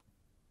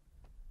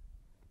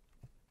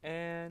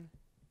 And,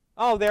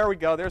 oh, there we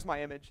go. There's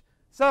my image.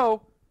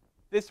 So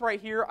this right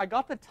here, I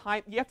got the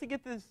time. You have to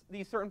get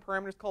these certain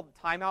parameters called the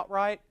timeout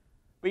right.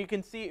 But you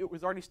can see it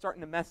was already starting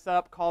to mess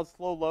up, cause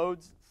slow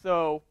loads.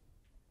 So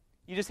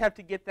you just have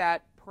to get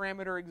that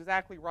parameter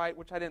exactly right,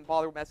 which I didn't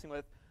bother messing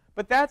with.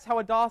 But that's how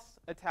a DOS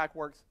attack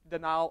works,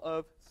 denial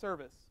of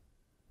service.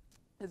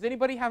 Does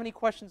anybody have any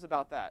questions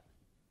about that?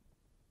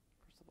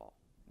 First of all,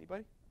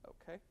 anybody?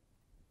 Okay.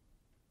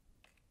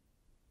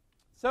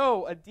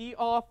 So a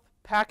DOF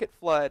packet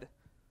flood.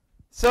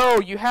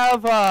 So you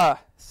have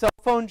cell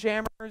phone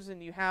jammers,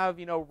 and you have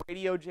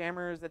radio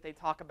jammers that they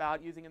talk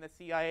about using in the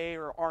CIA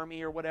or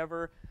Army or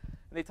whatever.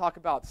 And they talk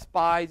about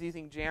spies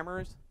using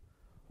jammers.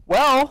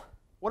 Well,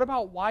 what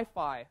about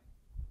Wi-Fi?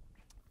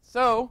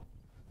 So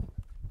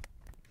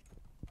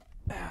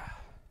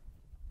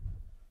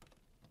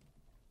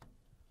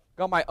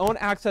got my own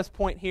access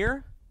point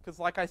here, because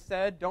like I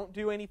said, don't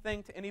do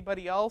anything to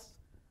anybody else,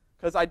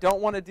 because I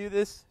don't want to do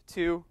this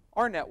to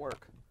our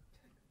network.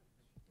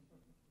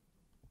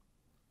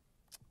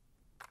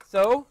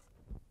 So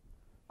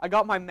I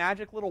got my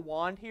magic little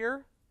wand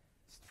here,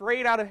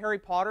 straight out of Harry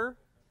Potter,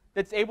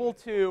 that's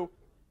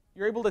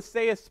you're able to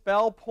say a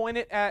spell, point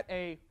it at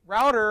a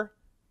router,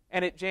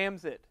 and it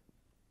jams it.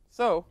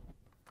 So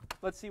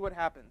let's see what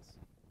happens.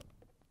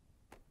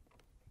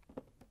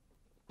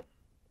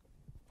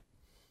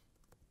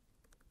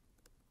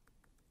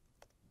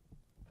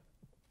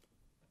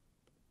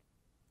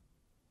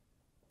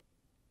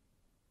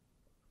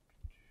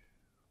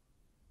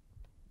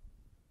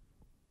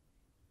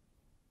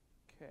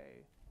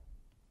 Okay.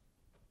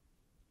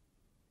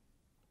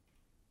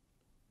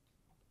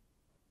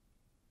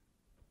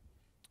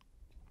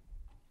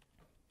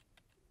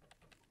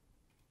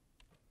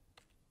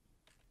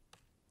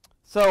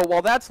 So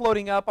while that's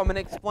loading up, I'm going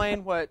to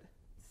explain what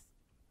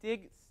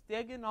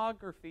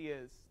steganography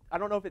is. I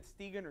don't know if it's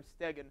Stegen or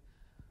Stegen.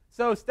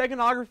 So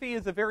steganography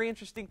is a very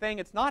interesting thing.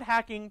 It's not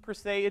hacking per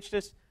se, it's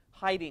just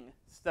hiding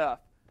stuff.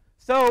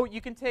 So you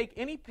can take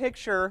any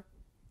picture,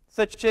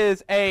 such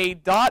as a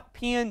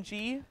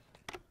 .png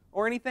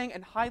or anything,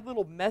 and hide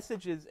little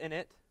messages in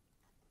it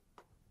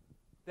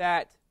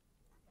that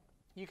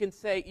you can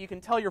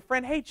tell your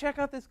friend, hey, check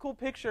out this cool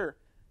picture.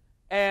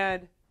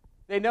 And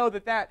they know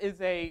that that is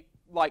a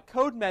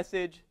code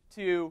message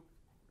to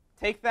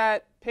take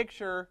that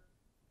picture,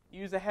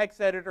 use a hex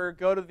editor,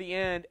 go to the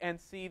end,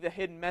 and see the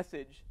hidden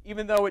message,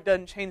 even though it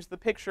doesn't change the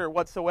picture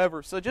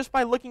whatsoever. So just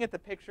by looking at the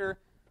picture,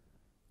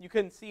 you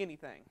couldn't see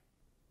anything.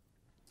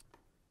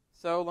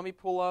 So let me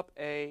pull up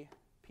a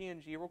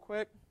PNG real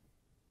quick.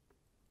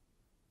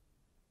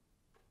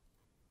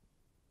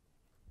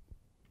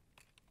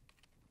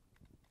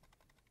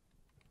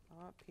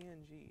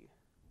 PNG.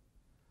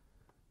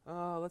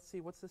 Let's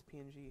see, what's this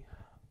PNG?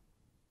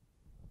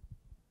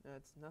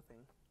 It's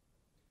nothing.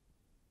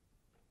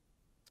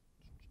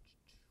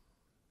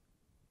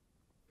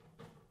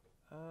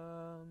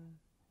 File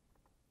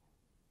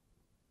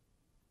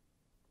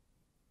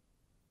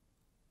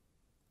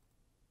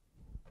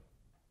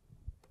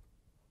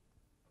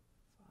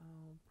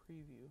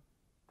preview.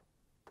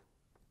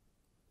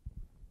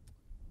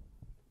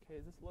 Okay,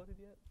 is this loaded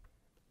yet?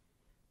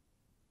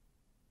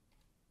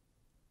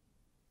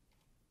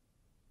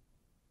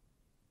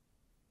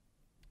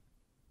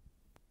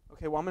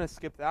 Okay, well, I'm going to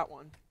skip that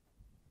one.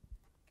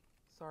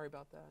 Sorry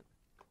about that.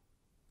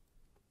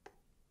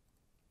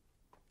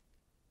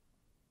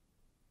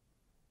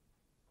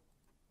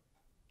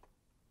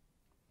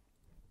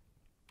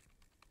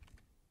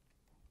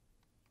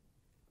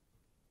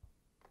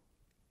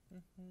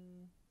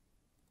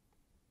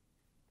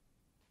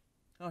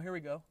 Oh, here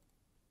we go.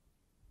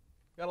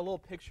 Got a little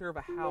picture of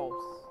a house.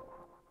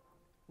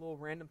 A little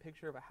random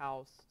picture of a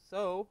house.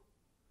 So,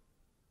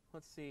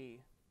 let's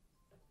see.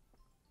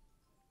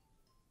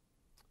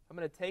 I'm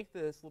going to take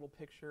this little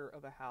picture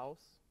of a house,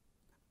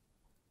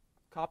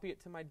 copy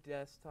it to my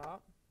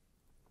desktop,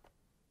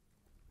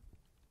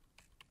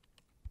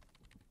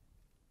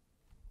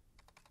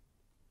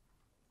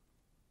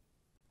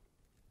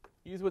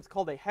 use what's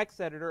called a hex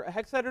editor. A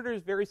hex editor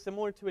is very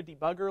similar to a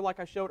debugger like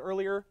I showed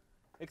earlier,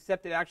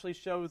 except it actually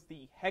shows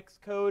the hex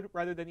code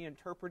rather than the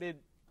interpreted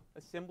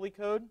assembly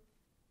code.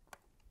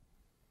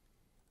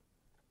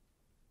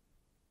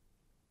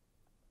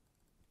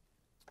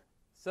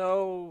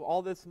 So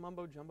all this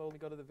mumbo jumbo, we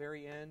go to the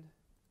very end,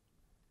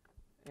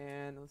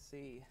 and let's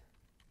see.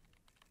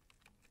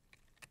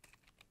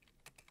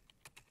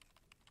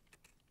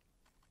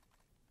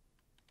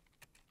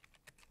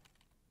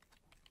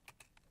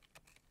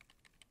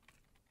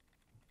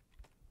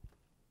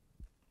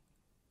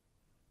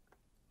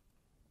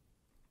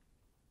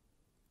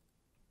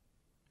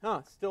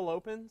 Still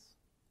opens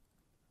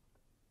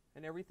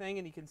and everything,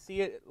 and you can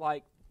see it,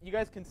 like, you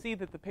guys can see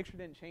that the picture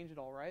didn't change at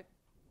all, right?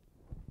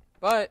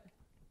 But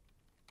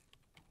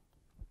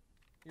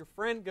your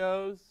friend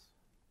goes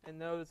and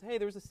knows, hey,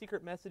 there's a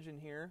secret message in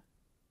here.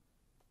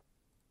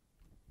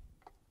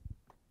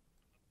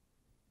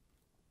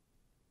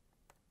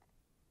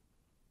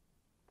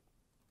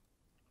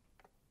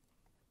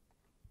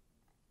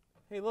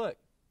 Hey, look.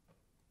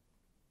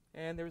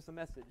 And there's the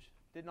message.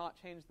 Did not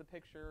change the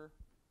picture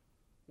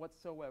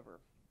whatsoever.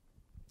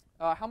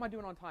 How am I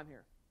doing on time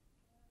here?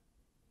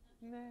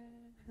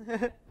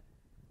 Nah.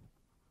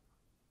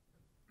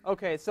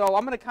 Okay, so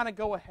I'm going to kind of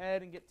go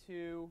ahead and get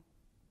to...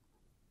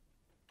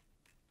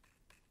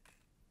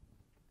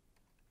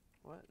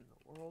 What in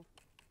the world?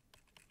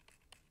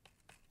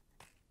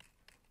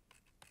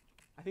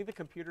 I think the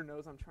computer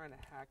knows I'm trying to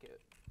hack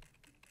it.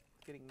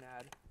 It's getting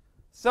mad.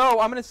 So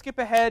I'm going to skip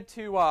ahead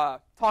to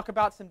talk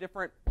about some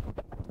different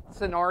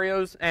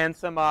scenarios and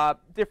some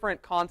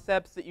different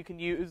concepts that you can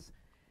use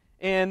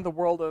in the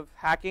world of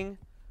hacking.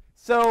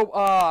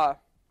 So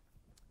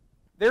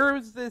there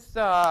was this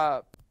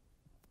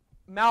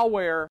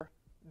malware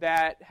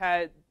that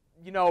had,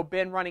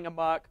 been running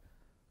amok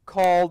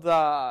called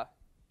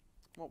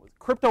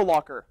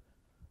CryptoLocker.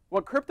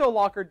 What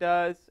CryptoLocker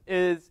does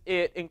is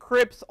it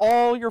encrypts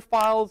all your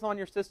files on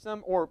your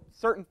system, or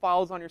certain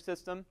files on your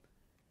system,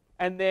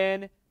 and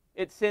then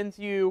it sends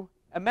you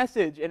a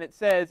message, and it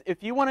says,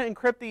 if you want to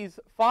encrypt these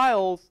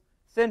files,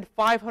 send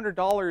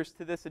 $500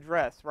 to this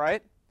address,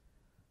 right?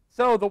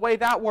 So the way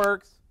that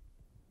works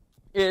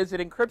is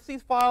it encrypts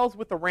these files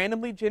with a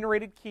randomly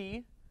generated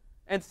key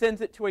and sends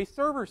it to a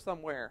server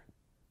somewhere.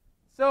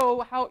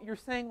 So you're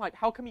saying, like,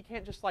 how come you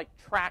can't just, like,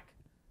 track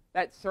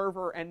that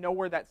server and know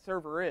where that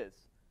server is?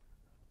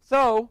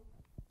 So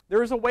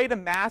there's a way to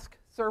mask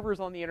servers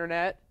on the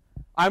internet.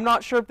 I'm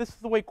not sure if this is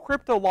the way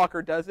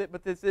CryptoLocker does it,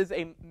 but this is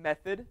a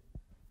method.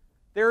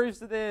 There is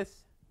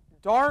this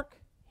dark,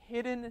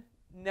 hidden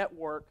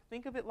network.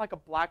 Think of it like a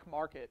black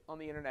market on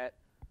the internet.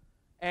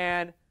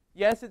 And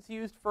yes, it's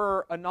used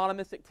for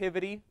anonymous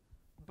activity,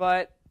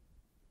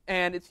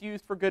 and it's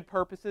used for good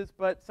purposes,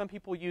 but some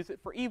people use it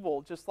for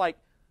evil, just like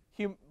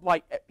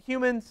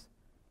humans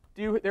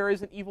do. There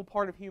is an evil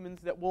part of humans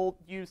that will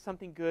use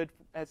something good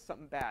as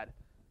something bad.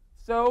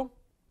 So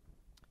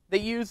they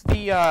use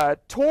the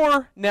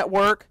Tor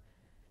network,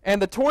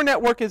 and the Tor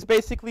network is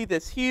basically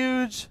this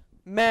huge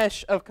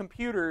mesh of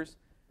computers,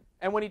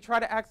 and when you try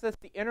to access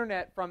the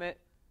internet from it,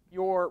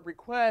 your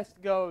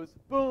request goes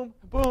boom,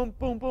 boom,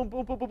 boom, boom,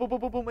 boom, boom, boom, boom, boom,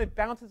 boom, boom. It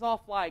bounces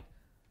off like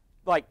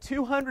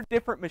 200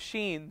 different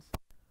machines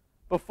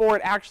before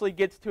it actually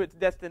gets to its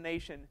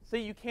destination. So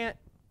you can't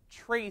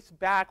trace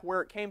back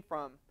where it came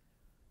from.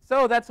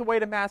 So that's a way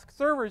to mask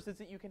servers, is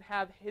that you can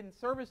have hidden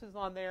services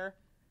on there,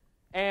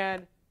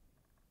 and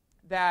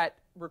that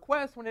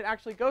request, when it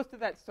actually goes to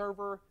that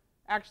server,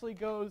 actually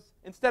goes,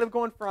 instead of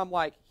going from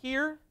like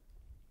here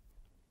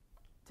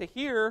to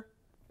here,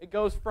 it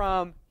goes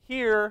from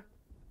here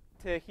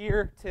to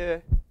here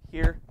to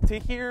here to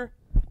here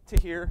to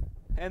here,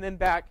 and then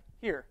back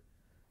here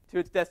to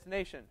its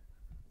destination.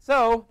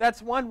 So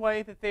that's one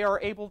way that they are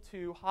able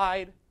to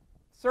hide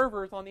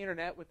servers on the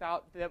internet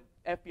without the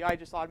FBI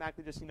just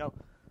automatically just,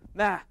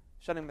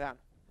 shutting them down,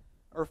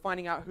 or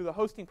finding out who the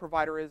hosting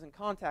provider is and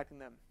contacting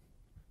them.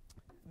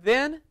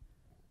 Then,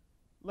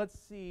 let's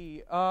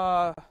see,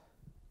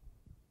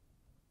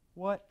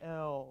 what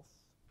else?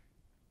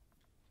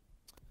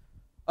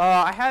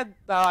 I had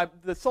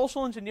the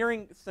social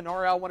engineering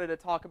scenario I wanted to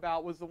talk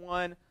about was the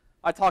one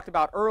I talked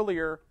about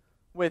earlier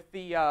with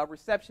the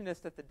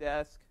receptionist at the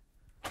desk,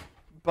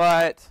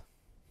 but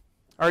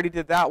I already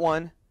did that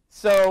one.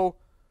 So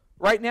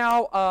right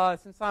now,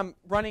 since I'm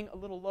running a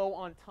little low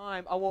on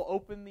time, I will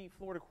open the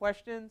floor to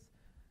questions.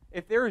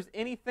 If there is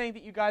anything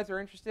that you guys are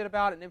interested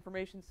about in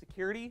information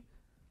security,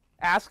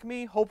 ask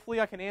me.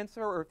 Hopefully I can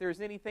answer. Or if there's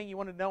anything you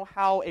want to know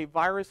how a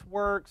virus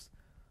works,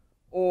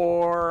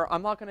 or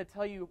I'm not going to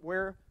tell you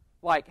where,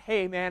 like,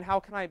 hey, man, how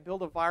can I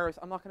build a virus?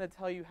 I'm not going to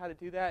tell you how to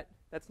do that.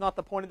 That's not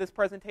the point of this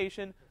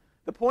presentation.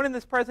 The point of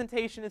this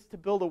presentation is to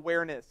build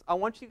awareness. I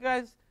want you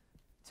guys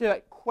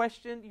to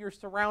question your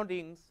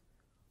surroundings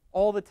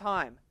all the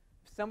time.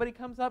 If somebody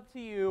comes up to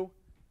you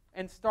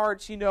and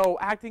starts,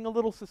 acting a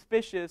little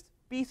suspicious,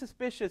 be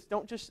suspicious.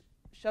 Don't just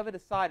shove it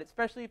aside,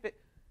 especially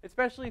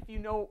if you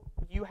know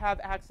you have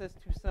access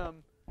to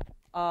some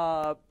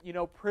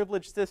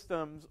privileged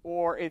systems,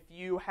 or if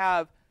you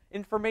have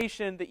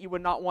information that you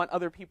would not want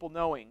other people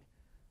knowing.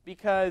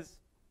 Because,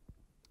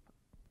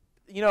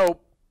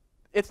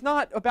 it's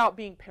not about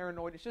being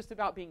paranoid, it's just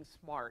about being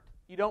smart.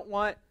 You don't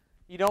want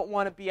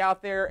to be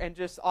out there and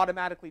just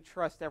automatically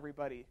trust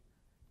everybody.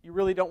 You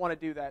really don't want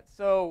to do that.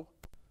 So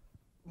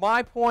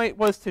my point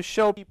was to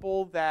show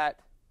people that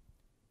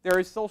there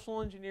is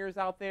social engineers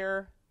out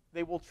there.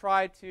 They will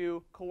try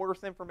to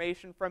coerce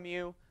information from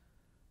you.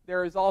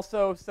 There is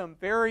also some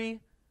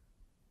very,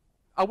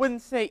 I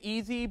wouldn't say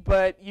easy,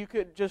 but you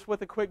could just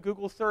with a quick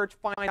Google search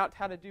find out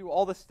how to do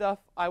all the stuff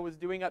I was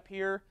doing up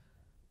here.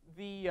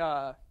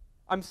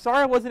 I I'm sorry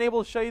I wasn't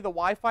able to show you the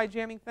Wi-Fi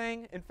jamming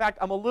thing. In fact,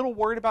 I'm a little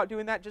worried about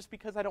doing that just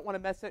because I don't want to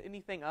mess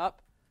anything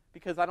up,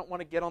 because I don't want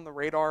to get on the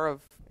radar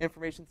of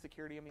information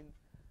security. I mean,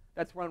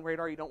 that's one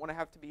radar you don't want to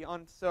have to be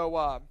on.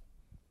 So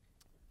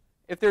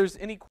if there's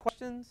any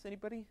questions,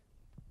 anybody?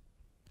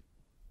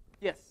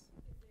 Yes? Is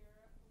there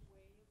a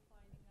way of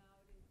finding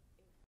out if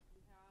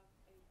you have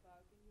a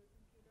bug in your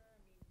computer?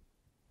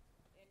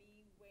 I mean,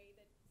 any way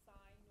that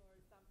sign or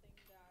something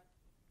that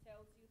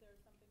tells you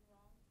there's something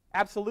wrong?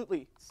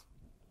 Absolutely.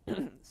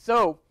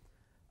 So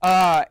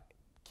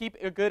keep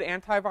a good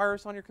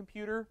antivirus on your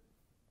computer.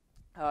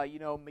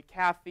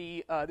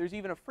 McAfee. There's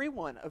even a free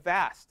one,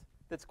 Avast,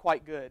 that's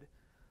quite good.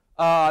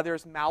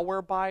 There's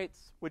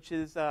Malwarebytes, which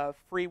is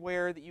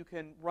freeware that you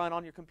can run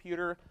on your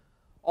computer.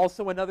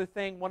 Also, another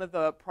thing, one of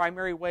the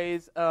primary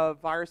ways of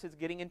viruses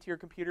getting into your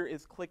computer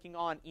is clicking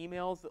on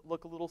emails that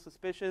look a little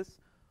suspicious.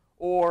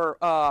 Or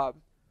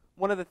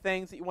one of the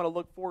things that you want to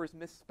look for is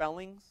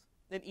misspellings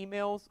in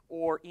emails,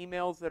 or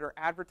emails that are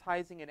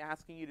advertising and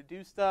asking you to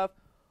do stuff.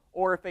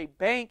 Or if a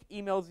bank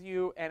emails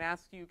you and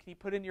asks you, can you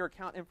put in your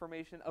account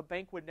information, a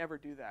bank would never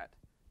do that.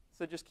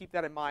 So just keep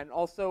that in mind.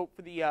 Also,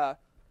 for the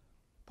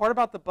part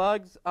about the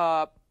bugs,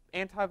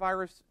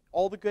 antivirus,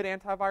 all the good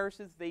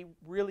antiviruses, they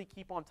really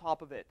keep on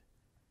top of it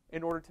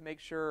in order to make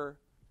sure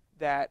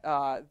that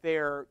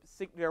their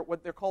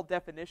what they're called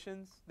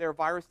definitions, their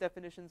virus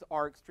definitions,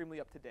 are extremely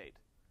up to date.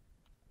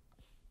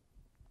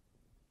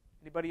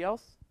 Anybody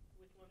else?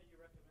 Which one do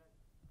you recommend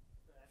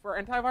For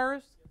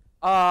antivirus?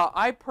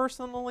 I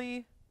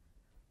personally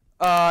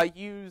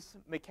use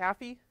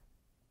McAfee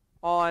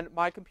on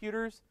my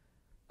computers.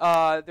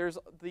 There's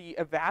the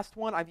Avast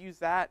one. I've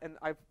used that, and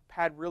I've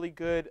had really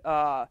good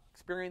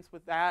experience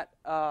with that.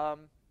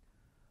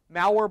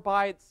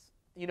 Malwarebytes,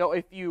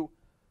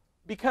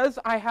 because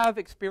I have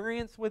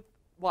experience with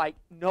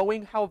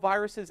knowing how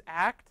viruses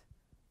act,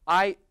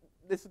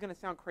 this is going to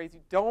sound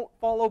crazy. Don't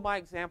follow my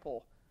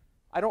example.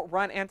 I don't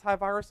run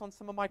antivirus on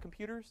some of my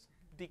computers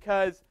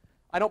because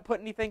I don't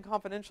put anything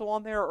confidential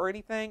on there or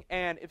anything,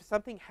 and if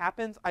something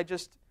happens, I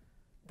just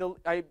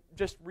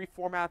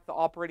reformat the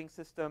operating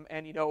system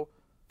and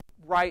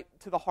write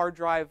to the hard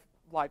drive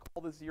all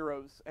the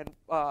zeros and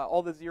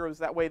all the zeros.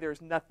 That way,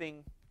 there's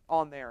nothing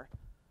on there.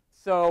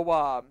 So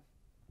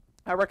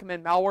I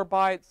recommend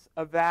Malwarebytes,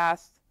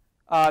 Avast.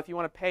 If you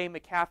want to pay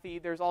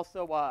McAfee, there's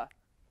also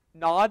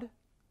Nod,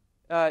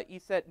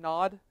 ESET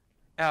Nod.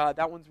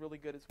 That one's really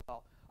good as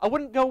well. I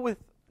wouldn't go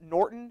with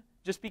Norton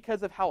just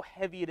because of how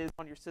heavy it is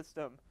on your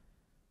system.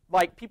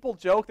 People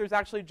joke, there's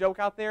actually a joke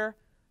out there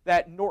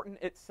that Norton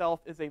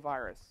itself is a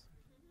virus.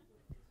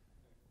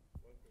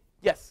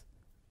 Yes?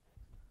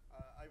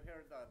 I've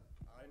heard that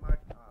iMac,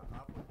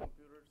 Apple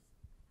computers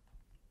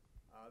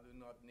do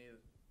not need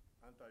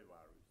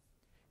antivirus.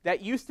 That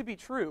used to be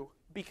true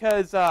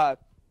because Macs.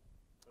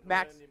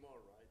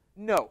 Anymore, right?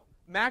 No,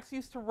 Macs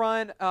used to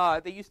run.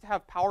 They used to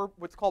have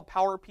what's called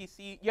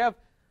PowerPC. You have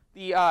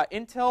the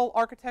Intel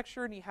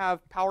architecture, and you have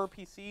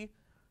PowerPC.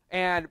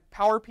 And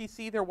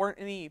PowerPC, there weren't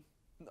any,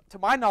 to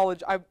my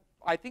knowledge. I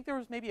think there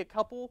was maybe a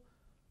couple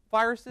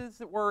viruses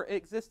that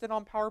existed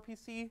on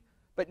PowerPC.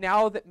 But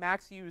now that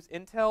Macs use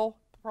Intel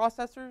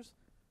processors,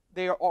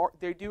 there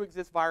do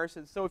exist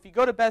viruses. So if you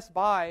go to Best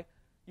Buy,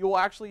 you will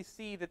actually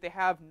see that they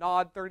have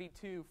Nod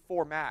 32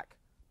 for Mac,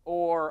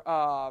 or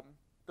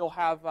they'll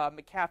have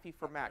McAfee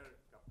for Mac.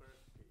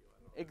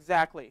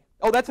 Exactly.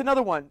 Oh, that's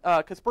another one.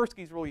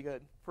 Kaspersky's really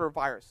good for a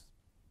virus.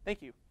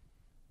 Thank you.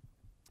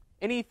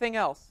 Anything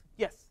else?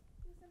 Yes.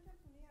 Sometimes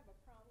when you have a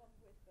problem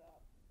with a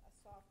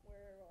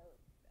software or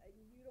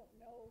you don't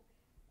know,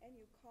 and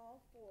you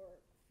call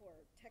for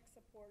tech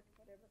support,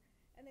 whatever,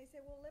 and they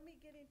say, well, let me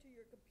get into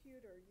your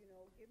computer,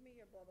 give me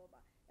your blah, blah,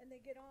 blah. And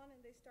they get on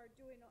and they start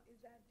doing, is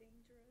that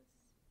dangerous?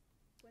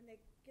 When they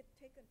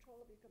take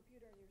control of your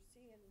computer and you're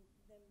seeing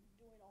them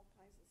doing all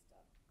kinds of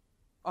stuff.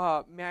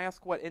 May I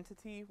ask what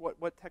entity?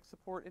 What tech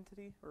support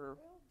entity? Or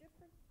Well,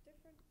 different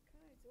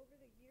kinds. Over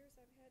the years,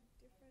 I've had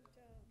different.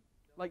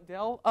 like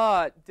Dell?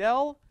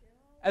 Dell,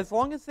 as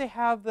long as they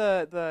have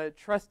the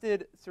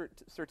trusted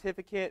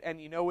certificate and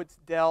it's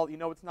Dell,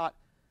 it's not.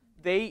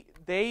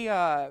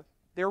 Their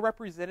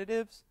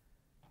representatives,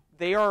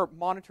 they are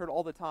monitored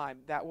all the time.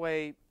 That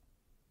way,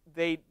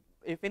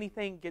 if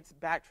anything gets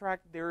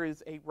backtracked, there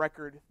is a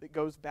record that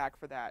goes back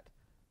for that.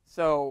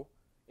 So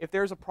if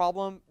there's a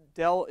problem,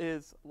 Dell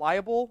is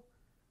liable.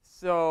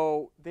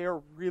 So they're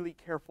really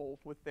careful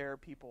with their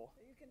people.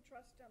 So you can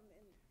trust them in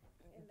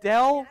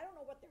Dell. I don't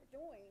know what they're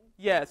doing.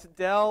 Yes,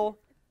 Dell.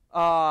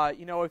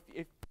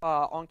 If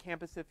on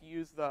campus, if you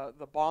use the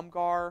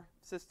BombGuard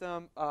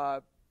system,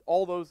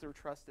 all those are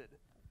trusted.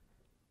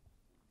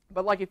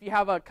 But if you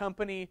have a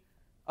company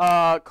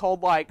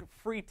called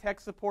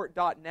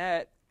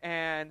freetechsupport.net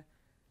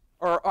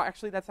or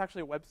actually that's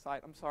actually a website.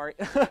 I'm sorry.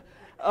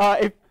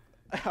 I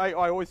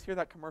always hear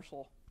that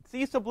commercial.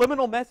 See,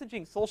 subliminal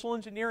messaging, social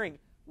engineering.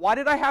 Why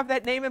did I have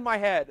that name in my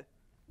head?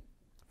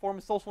 Form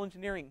of social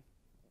engineering,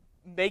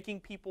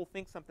 making people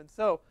think something.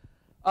 So,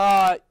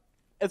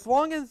 as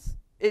long as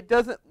it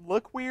doesn't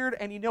look weird,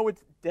 and you know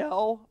it's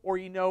Dell, or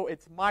you know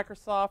it's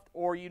Microsoft,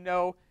 or you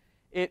know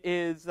it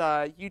is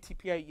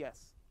UTPA,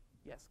 yes,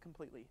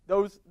 completely.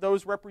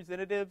 Those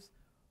representatives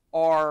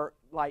are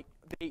like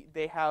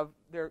they have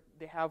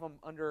them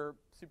under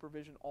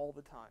supervision all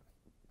the time.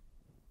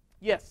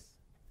 Yes.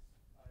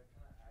 Kind of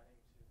adding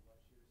to what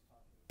she was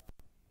talking about,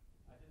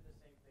 I did the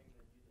same thing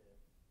that you did,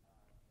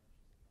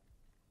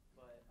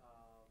 but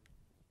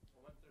I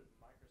went through the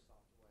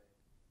Microsoft way.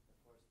 Of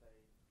course, they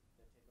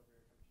take over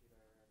your computer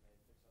and they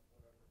fix up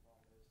whatever the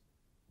problem is.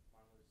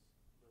 Mine was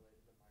related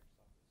to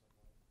Microsoft in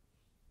some way.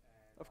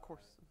 And, Of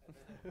course. And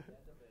then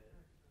at the end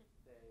of it,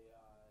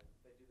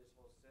 they do this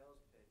whole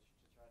sales pitch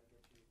to try to get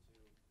you to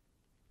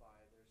buy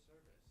their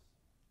service,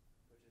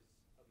 which is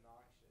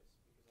obnoxious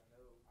because I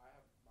know I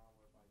have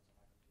malware bugs on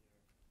my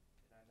computer,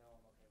 and I know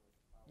I'm okay with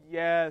malware.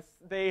 Yes,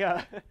 they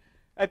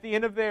at the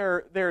end of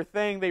their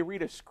thing, they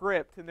read a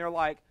script and they're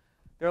like,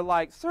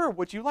 "Sir,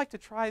 would you like to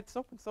try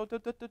so and so?"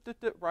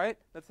 Right?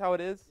 That's how it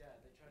is. Yeah,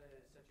 they try to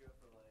set you up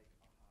for like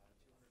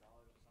 $200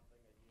 or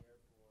something a year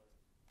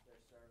for their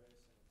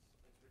service,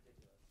 and it's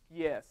ridiculous.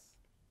 Yes.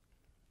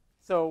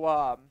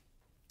 So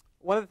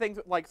one of the things,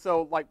 like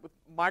with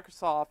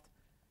Microsoft,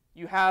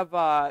 you have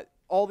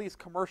all these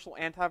commercial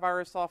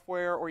antivirus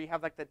software, or you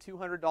have like the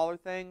 $200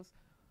 things.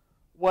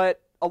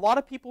 What a lot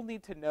of people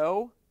need to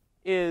know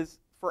is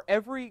for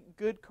every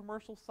good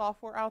commercial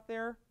software out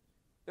there,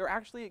 there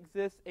actually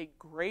exists a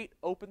great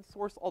open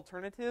source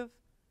alternative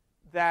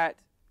that,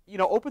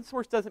 open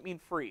source doesn't mean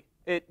free.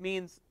 It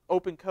means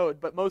open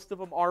code, but most of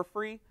them are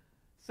free.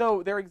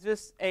 So there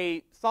exists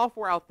a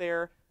software out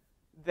there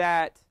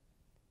that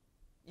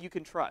you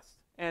can trust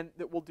and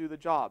that will do the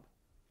job.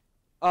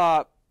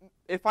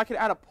 If I could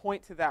add a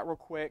point to that real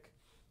quick,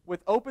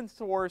 with open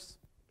source,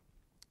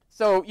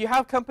 so you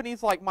have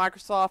companies like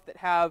Microsoft that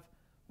have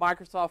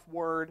Microsoft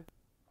Word,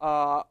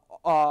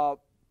 the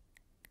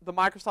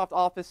Microsoft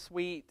Office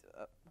suite.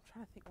 I'm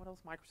trying to think what else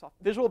Microsoft.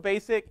 Visual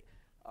Basic.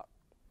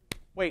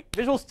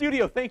 Visual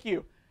Studio. Thank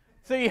you.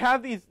 So you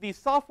have these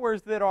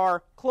softwares that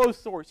are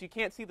closed source. You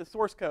can't see the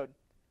source code.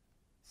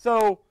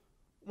 So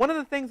one of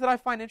the things that I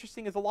find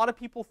interesting is a lot of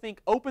people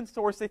think open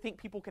source, they think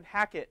people can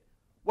hack it.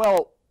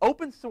 Well,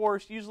 open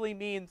source usually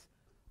means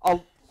a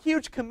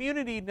huge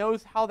community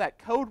knows how that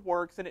code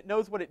works and it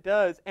knows what it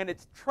does, and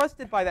it's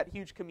trusted by that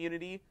huge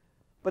community,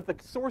 but the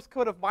source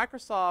code of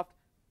Microsoft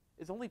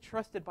is only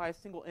trusted by a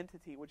single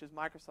entity, which is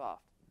Microsoft.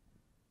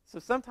 So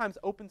sometimes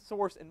open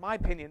source, in my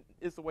opinion,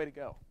 is the way to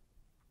go.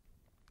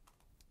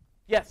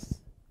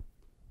 Yes?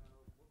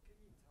 What can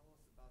you tell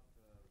us about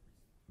the recent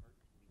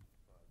Heartbleed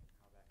bug and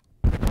how that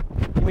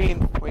can be? You mean,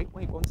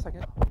 wait 1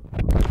 second.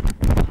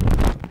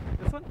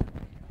 This one?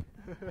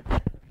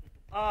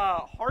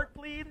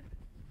 Heartbleed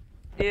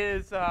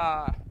is,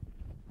 that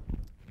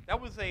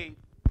was a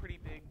pretty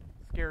big,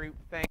 scary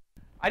thing.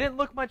 I didn't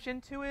look much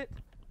into it.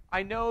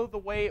 I know the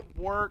way it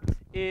worked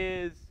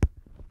is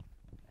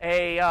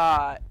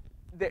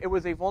it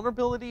was a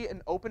vulnerability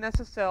in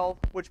OpenSSL,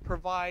 which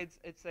provides,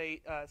 it's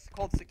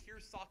called Secure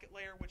Socket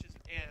Layer, which is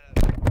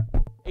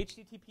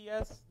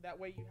HTTPS. That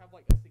way you have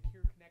like a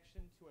secure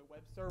connection to a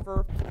web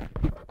server.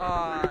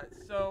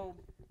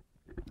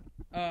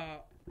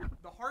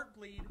 The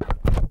Heartbleed,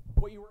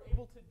 what you were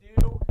able to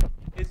do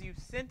is you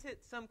sent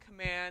it some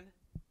command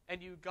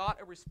and you got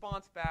a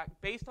response back.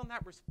 Based on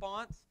that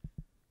response,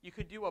 you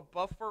could do a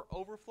buffer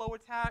overflow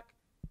attack,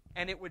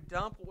 and it would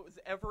dump what was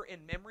ever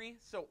in memory.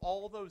 So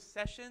all those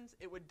sessions,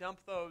 it would dump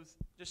those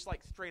just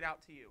like straight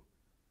out to you.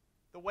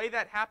 The way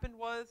that happened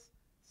was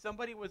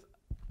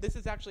this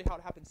is actually how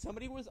it happened.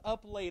 Somebody was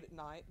up late at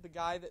night, the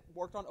guy that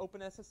worked on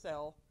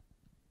OpenSSL.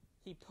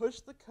 He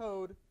pushed the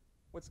code to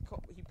what's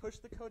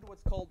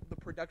called the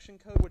production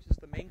code, which is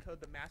the main code,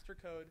 the master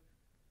code.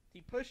 He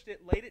pushed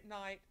it late at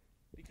night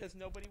because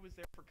nobody was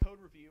there for code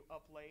review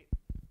up late,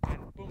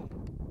 and boom,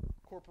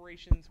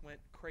 corporations went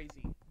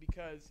crazy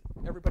because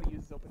everybody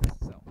uses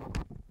OpenSSL.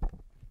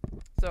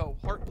 So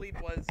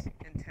Heartbleed was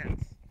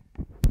intense,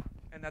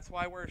 and that's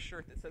why I wear a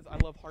shirt that says "I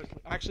love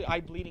Heartbleed." Actually, I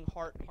bleeding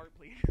heart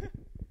Heartbleed.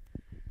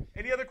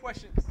 Any other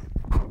questions?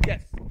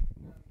 Yes.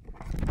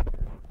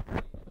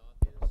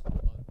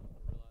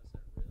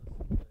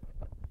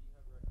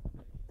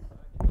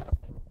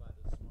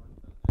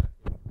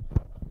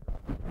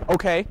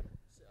 Okay.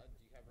 So, do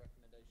you have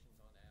recommendations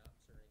on apps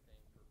or anything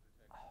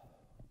for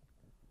protection?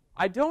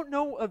 I don't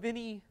know of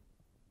any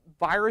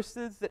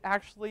viruses that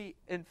actually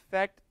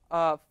infect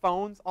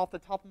phones off the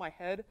top of my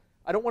head.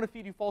 I don't want to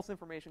feed you false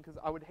information because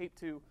I would hate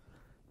to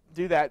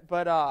do that.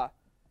 But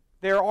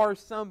there are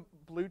some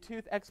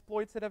Bluetooth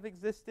exploits that have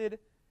existed.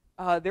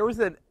 There was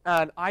an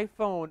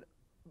iPhone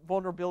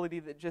vulnerability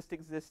that just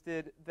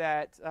existed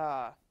that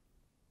I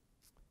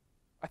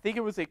think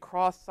it was a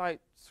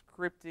cross-site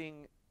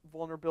scripting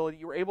vulnerability.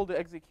 You were able to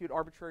execute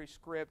arbitrary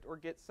script or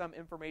get some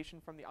information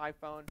from the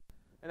iPhone,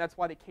 and that's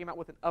why they came out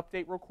with an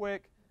update real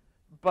quick.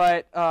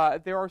 But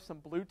there are some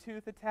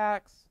Bluetooth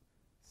attacks,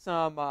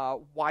 some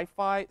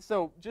Wi-Fi.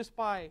 So just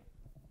by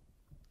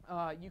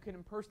you can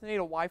impersonate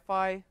a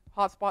Wi-Fi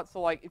hotspot.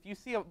 So like if you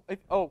see a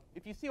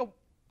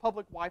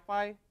public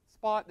Wi-Fi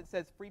spot that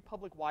says free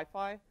public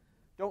Wi-Fi,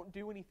 don't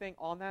do anything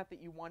on that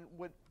you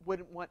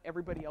wouldn't want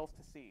everybody else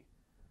to see.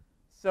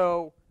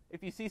 So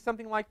if you see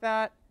something like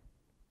that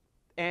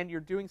and you're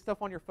doing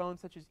stuff on your phone,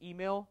 such as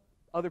email,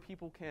 other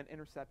people can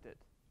intercept it.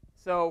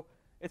 So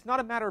it's not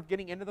a matter of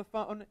getting into the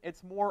phone.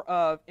 It's more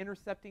of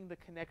intercepting the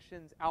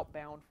connections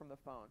outbound from the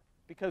phone,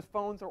 because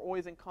phones are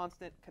always in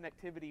constant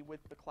connectivity with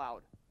the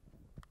cloud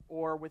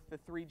or with the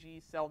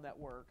 3G cell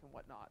network and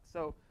whatnot.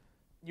 So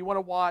you want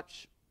to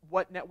watch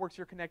what networks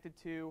you're connected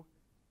to,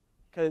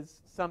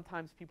 because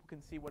sometimes people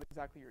can see what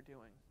exactly you're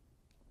doing.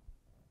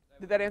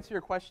 Did that answer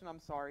your question? I'm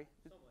sorry.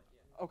 Somewhat,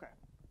 yeah. Okay.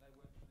 Like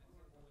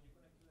when you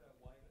connect to the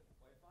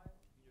Wi-Fi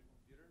in your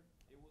computer,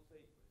 it will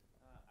say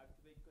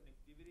activate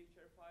connectivity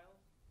share files,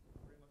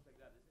 pretty much like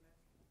that, isn't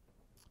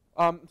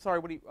it? Sorry.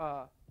 What do you?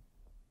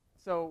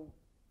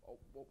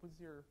 What was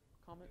your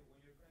comment?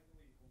 When you're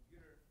connecting with your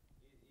computer,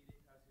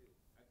 it has to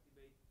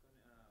activate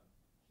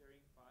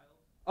sharing files.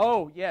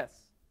 Oh, yes.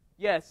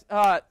 Yes.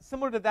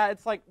 Similar to that,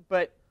 it's like,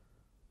 but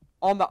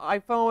on the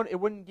iPhone, it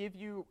wouldn't give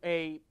you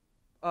a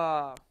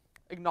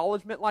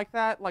acknowledgement like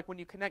that. Like when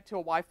you connect to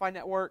a Wi-Fi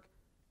network,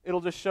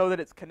 it'll just show that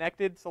it's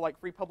connected, so like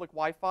free public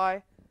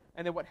Wi-Fi.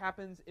 And then what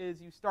happens is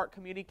you start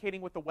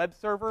communicating with the web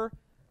server,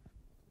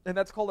 and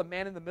that's called a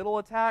man-in-the-middle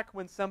attack,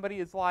 when somebody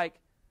is like,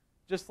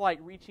 just like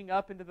reaching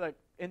up into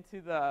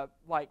the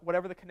like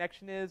whatever the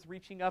connection is,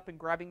 reaching up and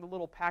grabbing the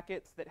little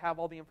packets that have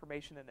all the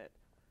information in it.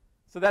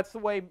 So that's the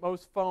way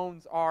most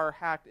phones are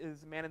hacked,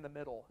 is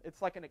man-in-the-middle.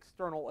 It's like an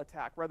external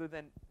attack rather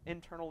than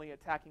internally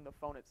attacking the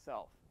phone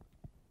itself.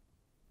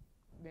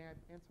 May I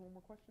answer one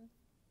more question?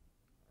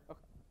 Okay.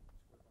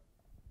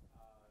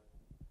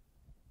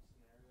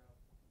 Scenario,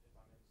 if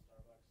I'm in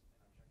Starbucks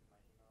and I'm checking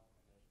my email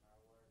and there's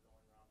malware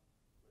going around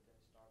within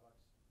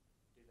Starbucks,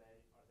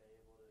 are they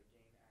able to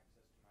gain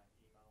access to my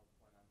email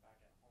when I'm back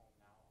at home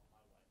now on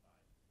my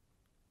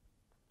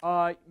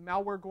Wi-Fi?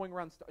 Malware going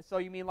around. So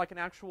you mean like an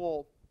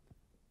actual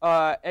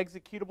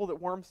executable that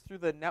worms through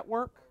the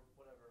network?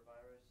 Or whatever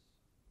virus,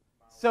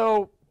 malware, So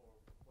or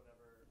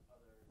whatever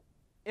other.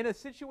 in a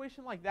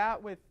situation like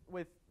that, with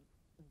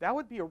that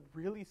would be a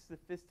really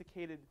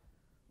sophisticated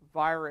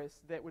virus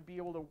that would be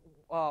able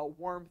to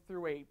worm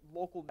through a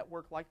local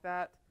network like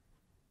that.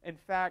 In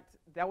fact,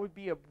 that would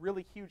be a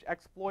really huge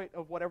exploit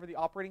of whatever the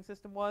operating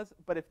system was.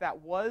 But if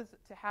that was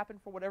to happen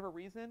for whatever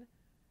reason,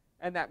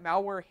 and that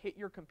malware hit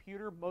your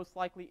computer, most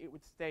likely it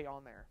would stay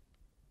on there.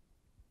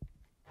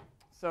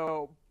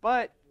 So,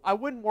 but I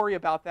wouldn't worry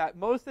about that.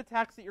 Most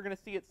attacks that you're going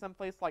to see at some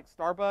place like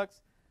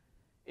Starbucks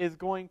is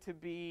going to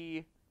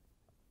be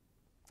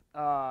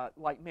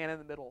like man in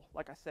the middle,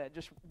 like I said,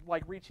 just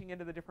like reaching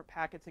into the different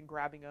packets and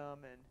grabbing them,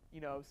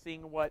 and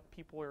seeing what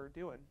people are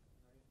doing.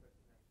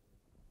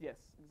 Yes,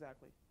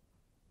 exactly.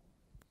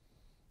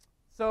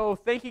 So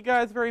thank you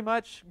guys very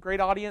much.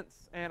 Great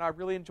audience, and I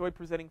really enjoyed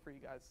presenting for you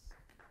guys.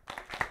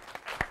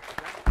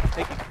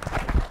 Thank you.